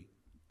slavery.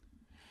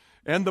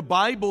 And the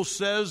Bible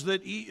says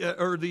that,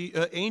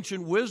 the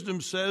ancient wisdom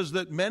says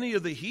that many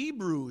of the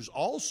Hebrews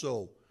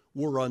also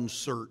were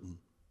uncertain.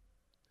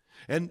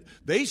 And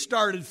they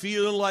started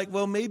feeling like,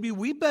 well, maybe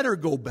we better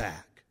go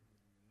back.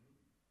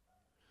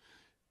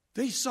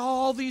 They saw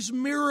all these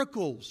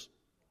miracles.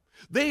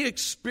 They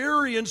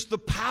experienced the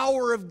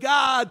power of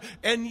God,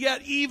 and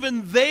yet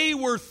even they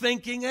were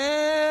thinking,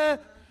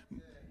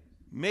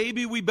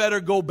 maybe we better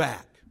go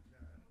back.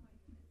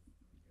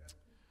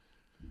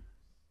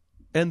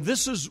 And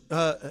this is,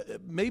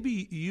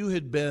 maybe you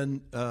had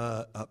been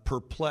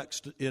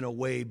perplexed in a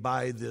way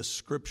by this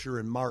scripture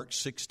in Mark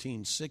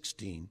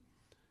 16:16.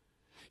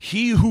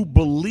 He who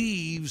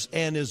believes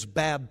and is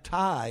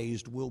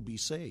baptized will be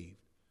saved.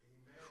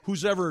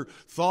 Who's ever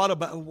thought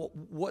about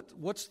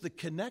what's the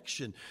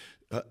connection?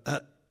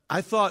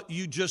 I thought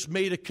you just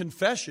made a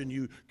confession.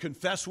 You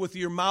confess with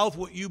your mouth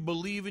what you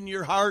believe in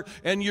your heart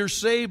and you're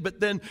saved. But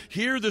then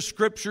here the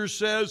scripture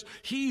says,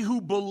 he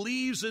who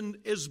believes and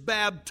is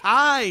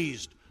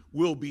baptized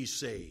will be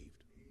saved.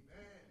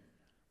 Amen.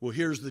 Well,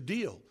 here's the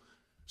deal.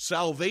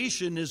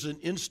 Salvation is an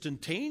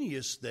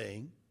instantaneous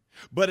thing,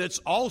 but it's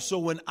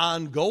also an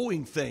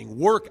ongoing thing.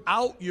 Work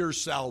out your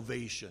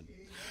salvation.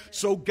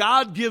 So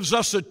God gives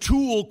us a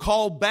tool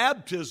called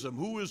baptism.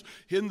 Who was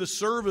in the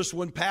service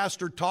when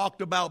Pastor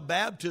talked about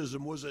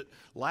baptism? Was it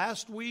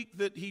last week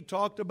that he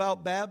talked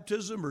about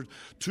baptism, or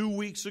 2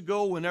 weeks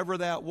ago, whenever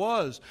that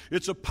was?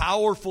 It's a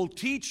powerful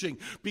teaching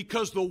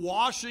because the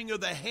washing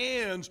of the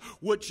hands,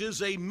 which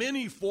is a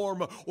mini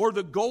form, or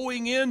the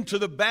going into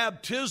the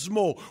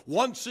baptismal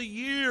once a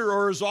year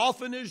or as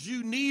often as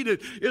you need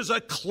it, is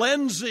a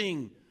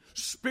cleansing,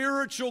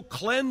 spiritual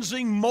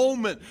cleansing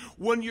moment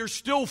when you're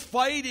still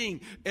fighting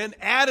an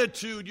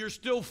attitude, you're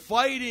still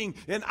fighting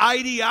an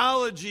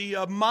ideology,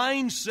 a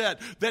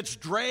mindset that's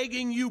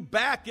dragging you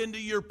back into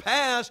your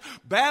past.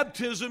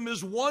 Baptism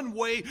is one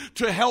way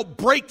to help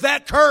break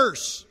that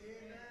curse.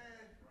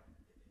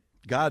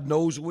 God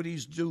knows what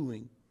He's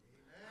doing.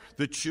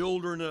 The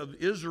children of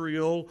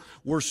Israel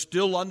were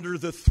still under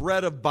the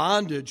threat of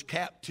bondage,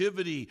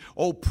 captivity,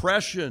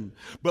 oppression.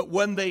 But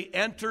when they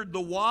entered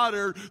the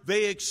water,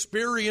 they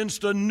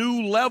experienced a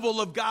new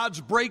level of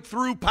God's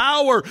breakthrough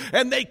power.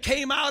 And they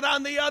came out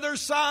on the other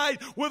side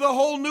with a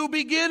whole new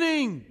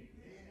beginning.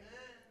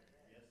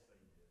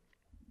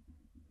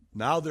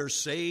 Now they're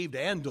saved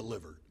and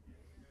delivered.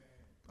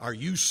 Are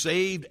you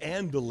saved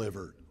and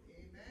delivered?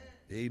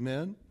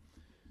 Amen.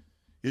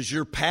 Is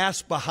your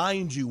past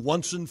behind you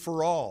once and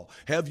for all?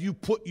 Have you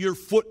put your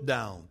foot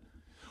down?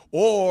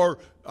 Or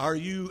are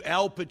you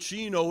Al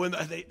Pacino and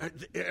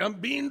I'm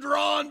being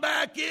drawn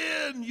back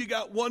in? You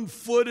got one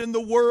foot in the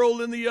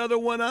world and the other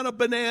one on a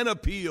banana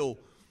peel.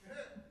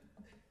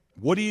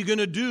 What are you going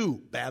to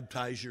do?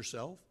 Baptize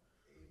yourself?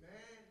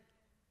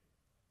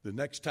 The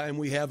next time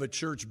we have a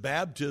church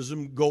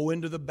baptism, go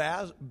into the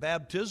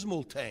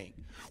baptismal tank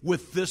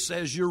with this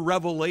as your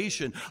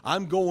revelation.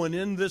 I'm going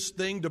in this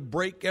thing to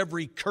break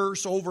every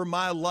curse over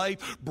my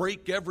life,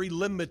 break every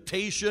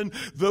limitation.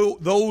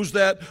 Those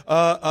that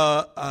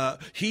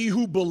he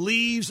who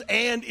believes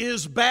and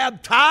is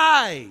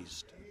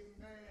baptized.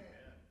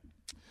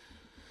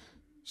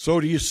 So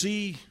do you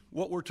see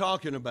what we're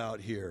talking about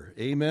here?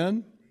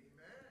 Amen?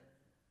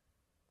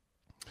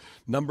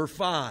 Number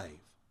 5.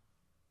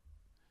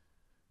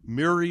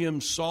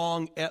 Miriam's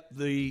song at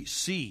the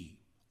sea.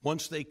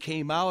 Once they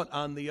came out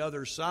on the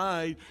other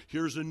side,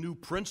 here's a new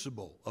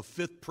principle, a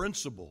 5th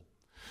principle.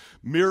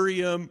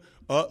 Miriam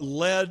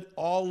led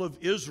all of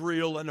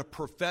Israel in a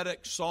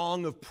prophetic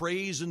song of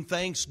praise and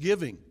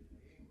thanksgiving.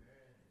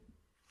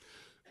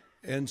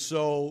 And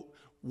so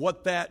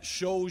what that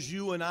shows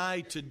you and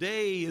I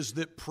today is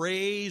that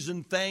praise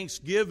and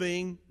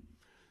thanksgiving,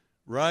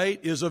 right,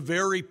 is a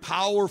very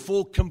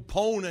powerful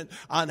component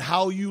on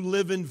how you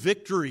live in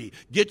victory.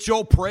 Get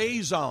your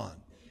praise on.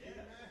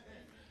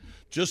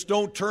 Just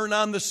don't turn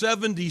on the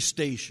 70s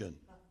station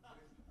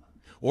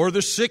or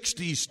the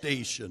 60s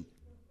station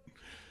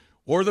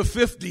or the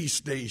 50s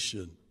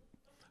station.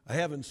 I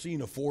haven't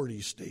seen a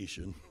 40s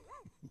station.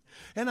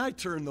 And I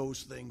turn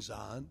those things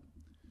on.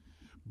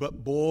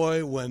 But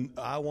boy, when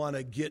I want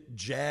to get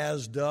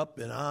jazzed up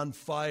and on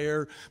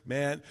fire,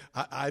 man,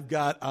 I've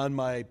got on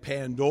my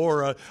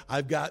Pandora,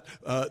 I've got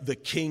the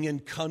King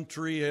and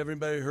Country.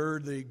 Everybody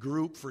heard the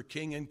group for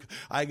King and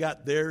I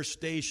got their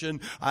station.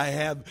 I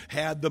have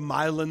had the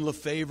Mylon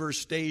LeFevre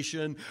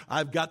station.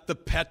 I've got the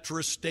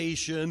Petra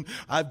station.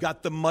 I've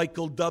got the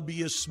Michael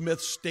W.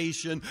 Smith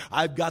station.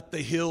 I've got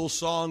the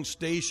Hillsong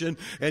station.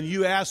 And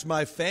you ask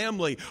my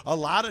family, a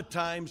lot of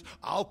times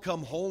I'll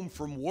come home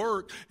from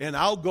work and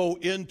I'll go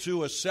into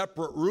a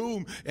separate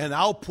room and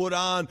I'll put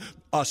on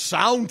a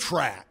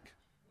soundtrack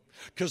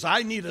because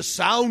I need a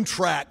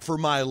soundtrack for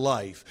my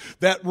life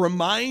that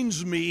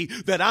reminds me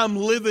that I'm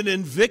living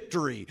in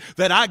victory,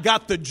 that I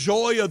got the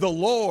joy of the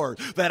Lord,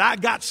 that I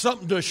got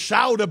something to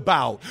shout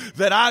about,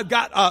 that I've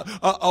got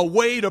a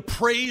way to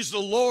praise the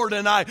Lord,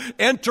 and I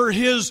enter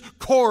His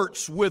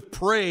courts with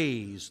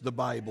praise, the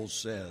Bible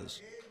says.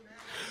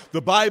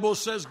 The Bible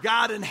says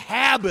God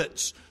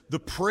inhabits the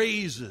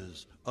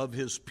praises of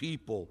His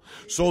people.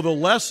 So the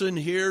lesson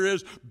here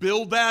is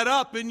build that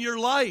up in your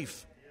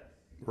life,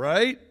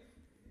 right?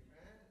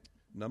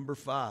 Number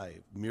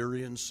 5,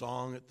 Miriam's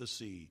song at the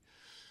sea.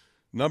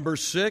 Number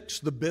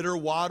 6, the bitter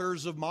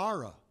waters of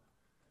Marah.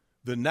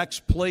 The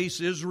next place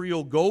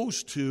Israel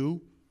goes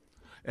to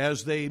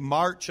as they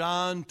march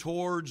on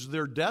towards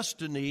their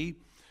destiny,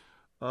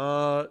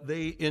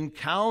 they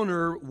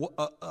encounter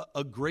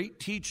a great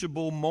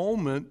teachable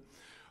moment.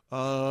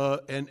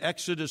 And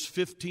Exodus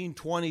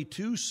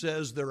 15:22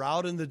 says they're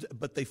out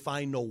but they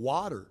find no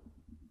water.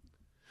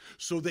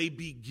 So they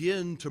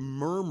begin to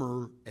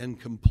murmur and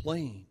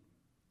complain.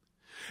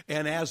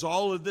 And as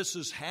all of this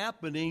is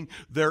happening,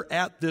 they're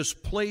at this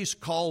place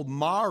called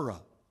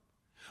Marah.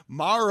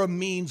 Marah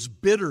means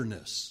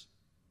bitterness.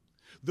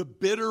 The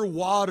bitter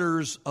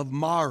waters of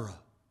Marah.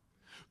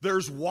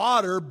 There's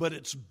water, but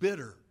it's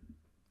bitter.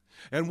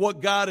 And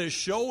what God is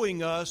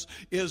showing us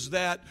is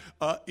that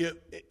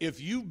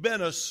if you've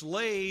been a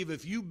slave,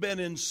 if you've been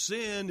in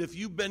sin, if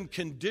you've been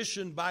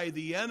conditioned by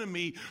the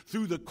enemy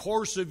through the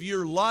course of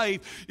your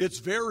life, it's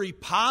very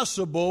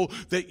possible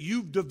that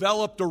you've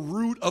developed a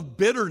root of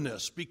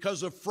bitterness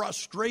because of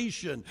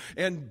frustration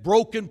and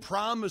broken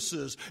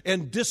promises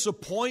and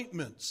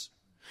disappointments.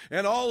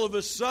 And all of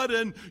a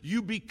sudden,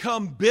 you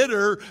become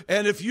bitter,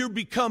 and if you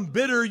become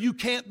bitter, you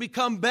can't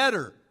become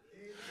better.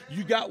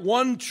 You got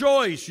one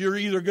choice. You're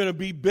either going to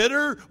be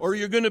bitter or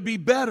you're going to be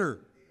better.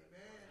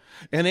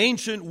 And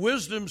ancient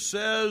wisdom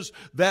says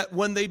that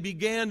when they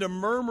began to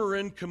murmur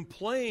and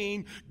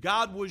complain,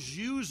 God was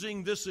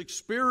using this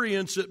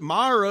experience at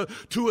Marah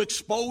to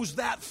expose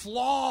that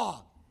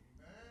flaw.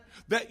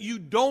 That you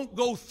don't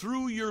go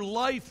through your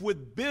life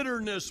with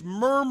bitterness,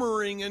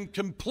 murmuring and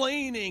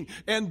complaining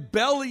and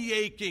belly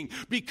aching,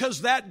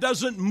 because that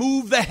doesn't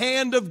move the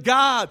hand of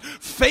God.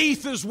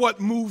 Faith is what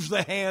moves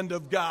the hand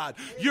of God.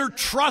 Your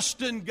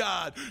trust in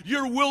God,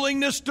 your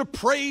willingness to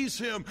praise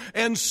Him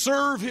and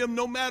serve Him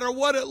no matter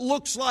what it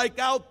looks like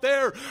out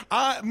there.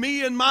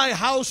 Me and my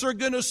house are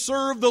going to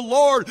serve the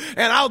Lord,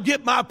 and I'll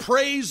get my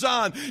praise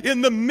on.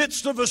 In the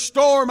midst of a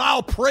storm,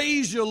 I'll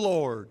praise you,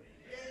 Lord.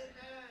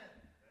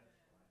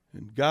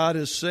 And God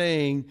is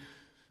saying,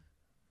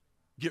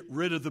 get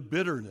rid of the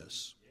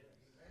bitterness.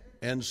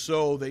 And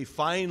so they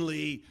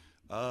finally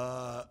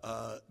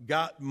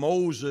got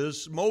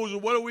Moses.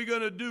 Moses, what are we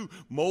going to do?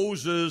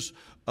 Moses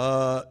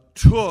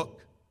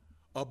took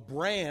a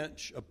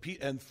branch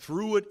and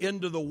threw it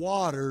into the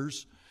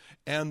waters,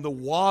 and the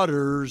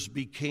waters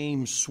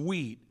became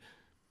sweet.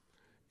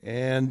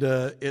 And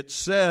it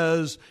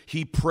says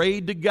he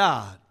prayed to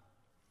God.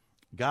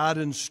 God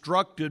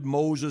instructed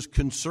Moses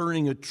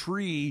concerning a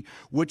tree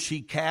which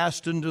he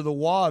cast into the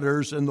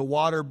waters, and the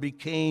water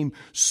became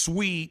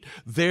sweet.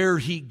 There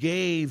he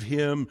gave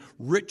him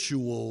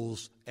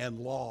rituals and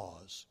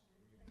laws.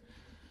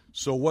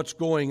 So what's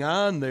going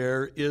on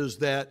there is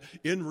that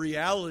in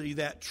reality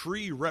that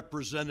tree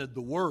represented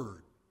the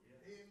Word.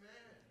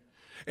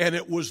 And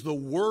it was the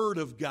Word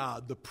of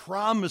God, the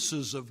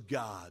promises of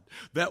God,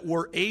 that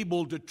were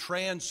able to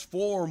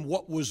transform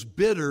what was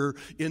bitter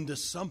into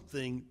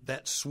something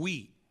that's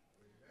sweet.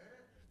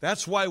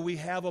 That's why we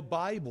have a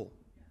Bible.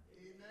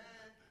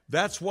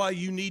 That's why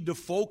you need to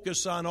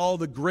focus on all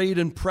the great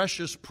and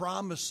precious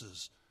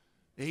promises.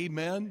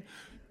 Amen.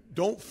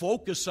 Don't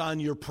focus on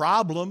your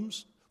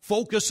problems.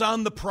 Focus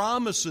on the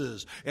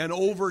promises, and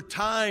over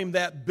time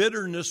that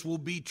bitterness will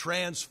be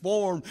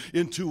transformed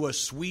into a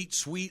sweet,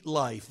 sweet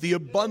life, the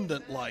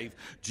abundant life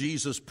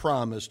Jesus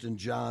promised in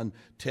John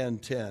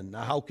 10:10.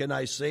 Now, how can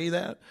I say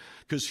that?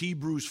 Because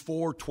Hebrews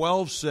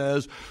 4:12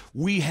 says,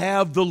 we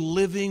have the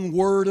living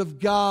Word of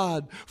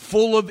God,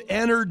 full of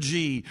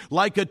energy,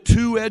 like a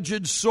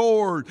two-edged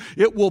sword.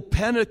 It will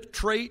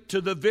penetrate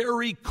to the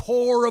very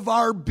core of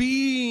our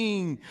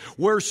being,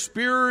 where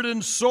spirit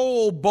and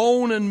soul,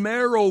 bone and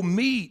marrow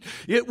meet.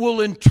 It will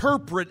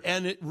interpret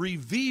and it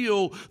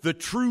reveal the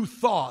true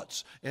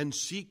thoughts and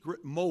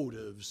secret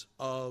motives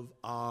of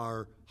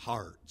our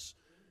hearts.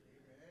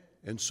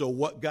 And so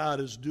what God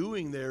is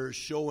doing there is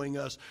showing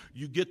us,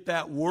 you get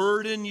that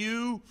Word in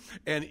you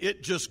and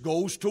it just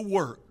goes to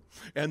work.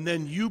 And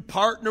then you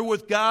partner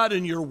with God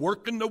and you're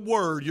working the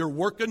Word, you're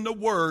working the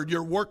Word,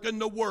 you're working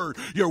the Word,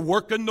 you're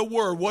working the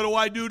Word. What do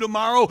I do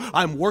tomorrow?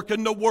 I'm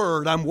working the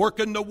Word, I'm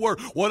working the Word.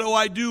 What do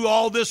I do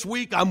all this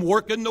week? I'm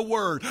working the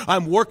Word,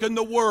 I'm working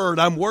the Word,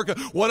 I'm working.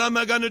 What am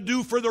I going to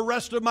do for the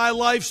rest of my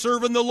life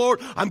serving the Lord?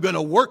 I'm going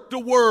to work the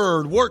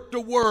Word, work the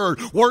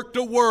Word, work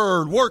the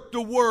Word, work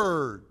the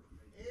Word.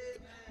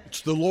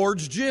 It's the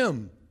Lord's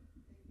gym.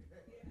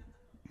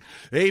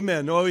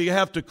 Amen. Oh, you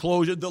have to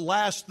close it. The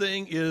last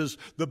thing is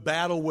the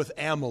battle with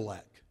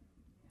Amalek.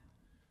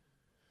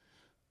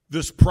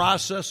 This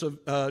process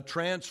of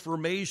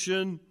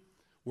transformation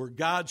where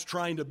God's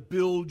trying to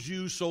build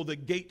you so the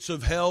gates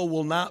of hell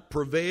will not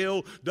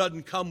prevail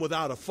doesn't come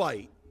without a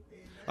fight.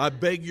 I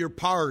beg your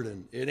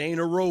pardon. It ain't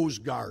a rose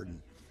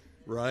garden,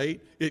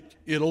 right?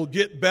 It'll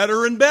get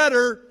better and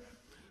better.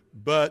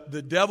 But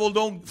the devil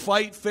don't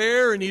fight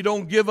fair and he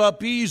don't give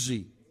up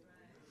easy.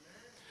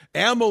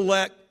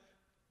 Amalek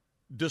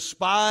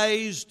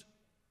despised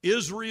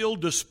Israel,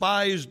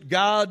 despised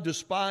God,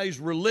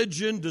 despised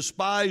religion,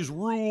 despised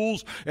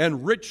rules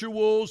and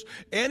rituals.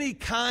 Any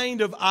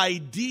kind of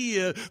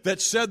idea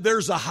that said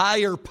there's a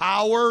higher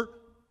power,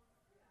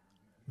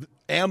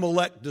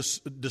 Amalek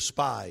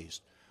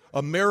despised.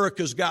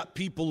 America's got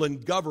people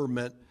in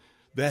government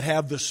that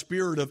have the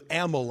spirit of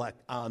Amalek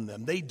on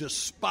them. They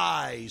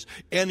despise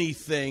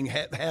anything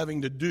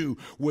having to do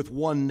with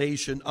one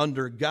nation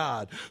under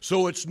God.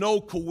 So it's no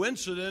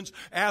coincidence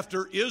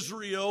after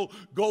Israel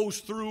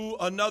goes through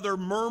another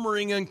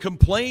murmuring and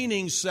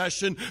complaining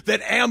session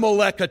that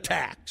Amalek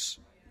attacks.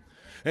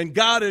 And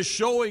God is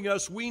showing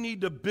us we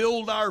need to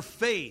build our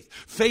faith.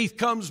 Faith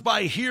comes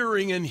by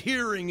hearing and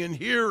hearing and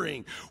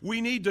hearing.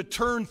 We need to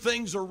turn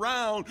things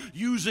around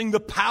using the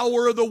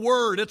power of the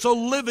Word. It's a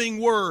living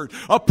Word,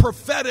 a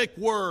prophetic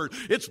Word.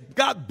 It's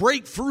got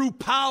breakthrough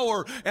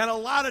power, and a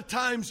lot of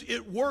times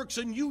it works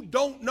and you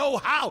don't know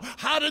how.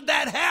 How did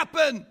that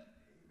happen?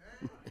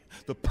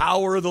 The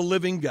power of the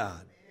living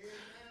God.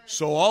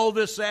 So all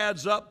this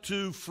adds up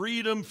to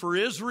freedom for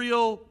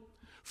Israel.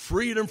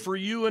 Freedom for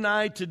you and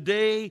I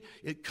today.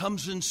 It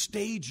comes in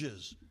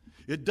stages.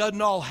 It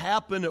doesn't all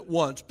happen at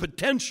once.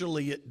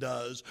 Potentially it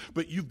does,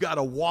 but you've got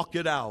to walk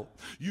it out.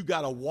 You've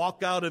got to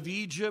walk out of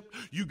Egypt.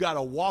 You've got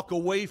to walk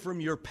away from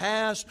your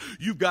past.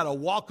 You've got to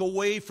walk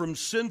away from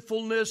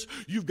sinfulness.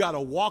 You've got to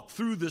walk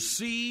through the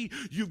sea.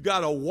 You've got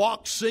to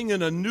walk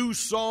singing a new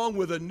song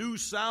with a new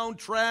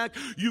soundtrack.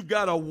 You've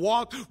got to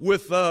walk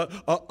with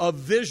a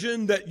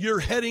vision that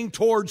you're heading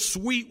towards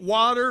sweet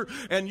water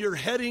and you're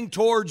heading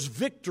towards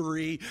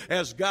victory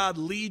as God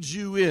leads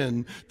you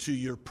in to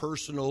your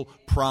personal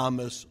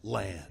promised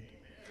land.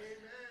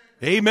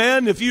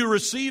 Amen. If you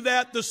receive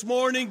that this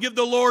morning, give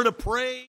the Lord a praise.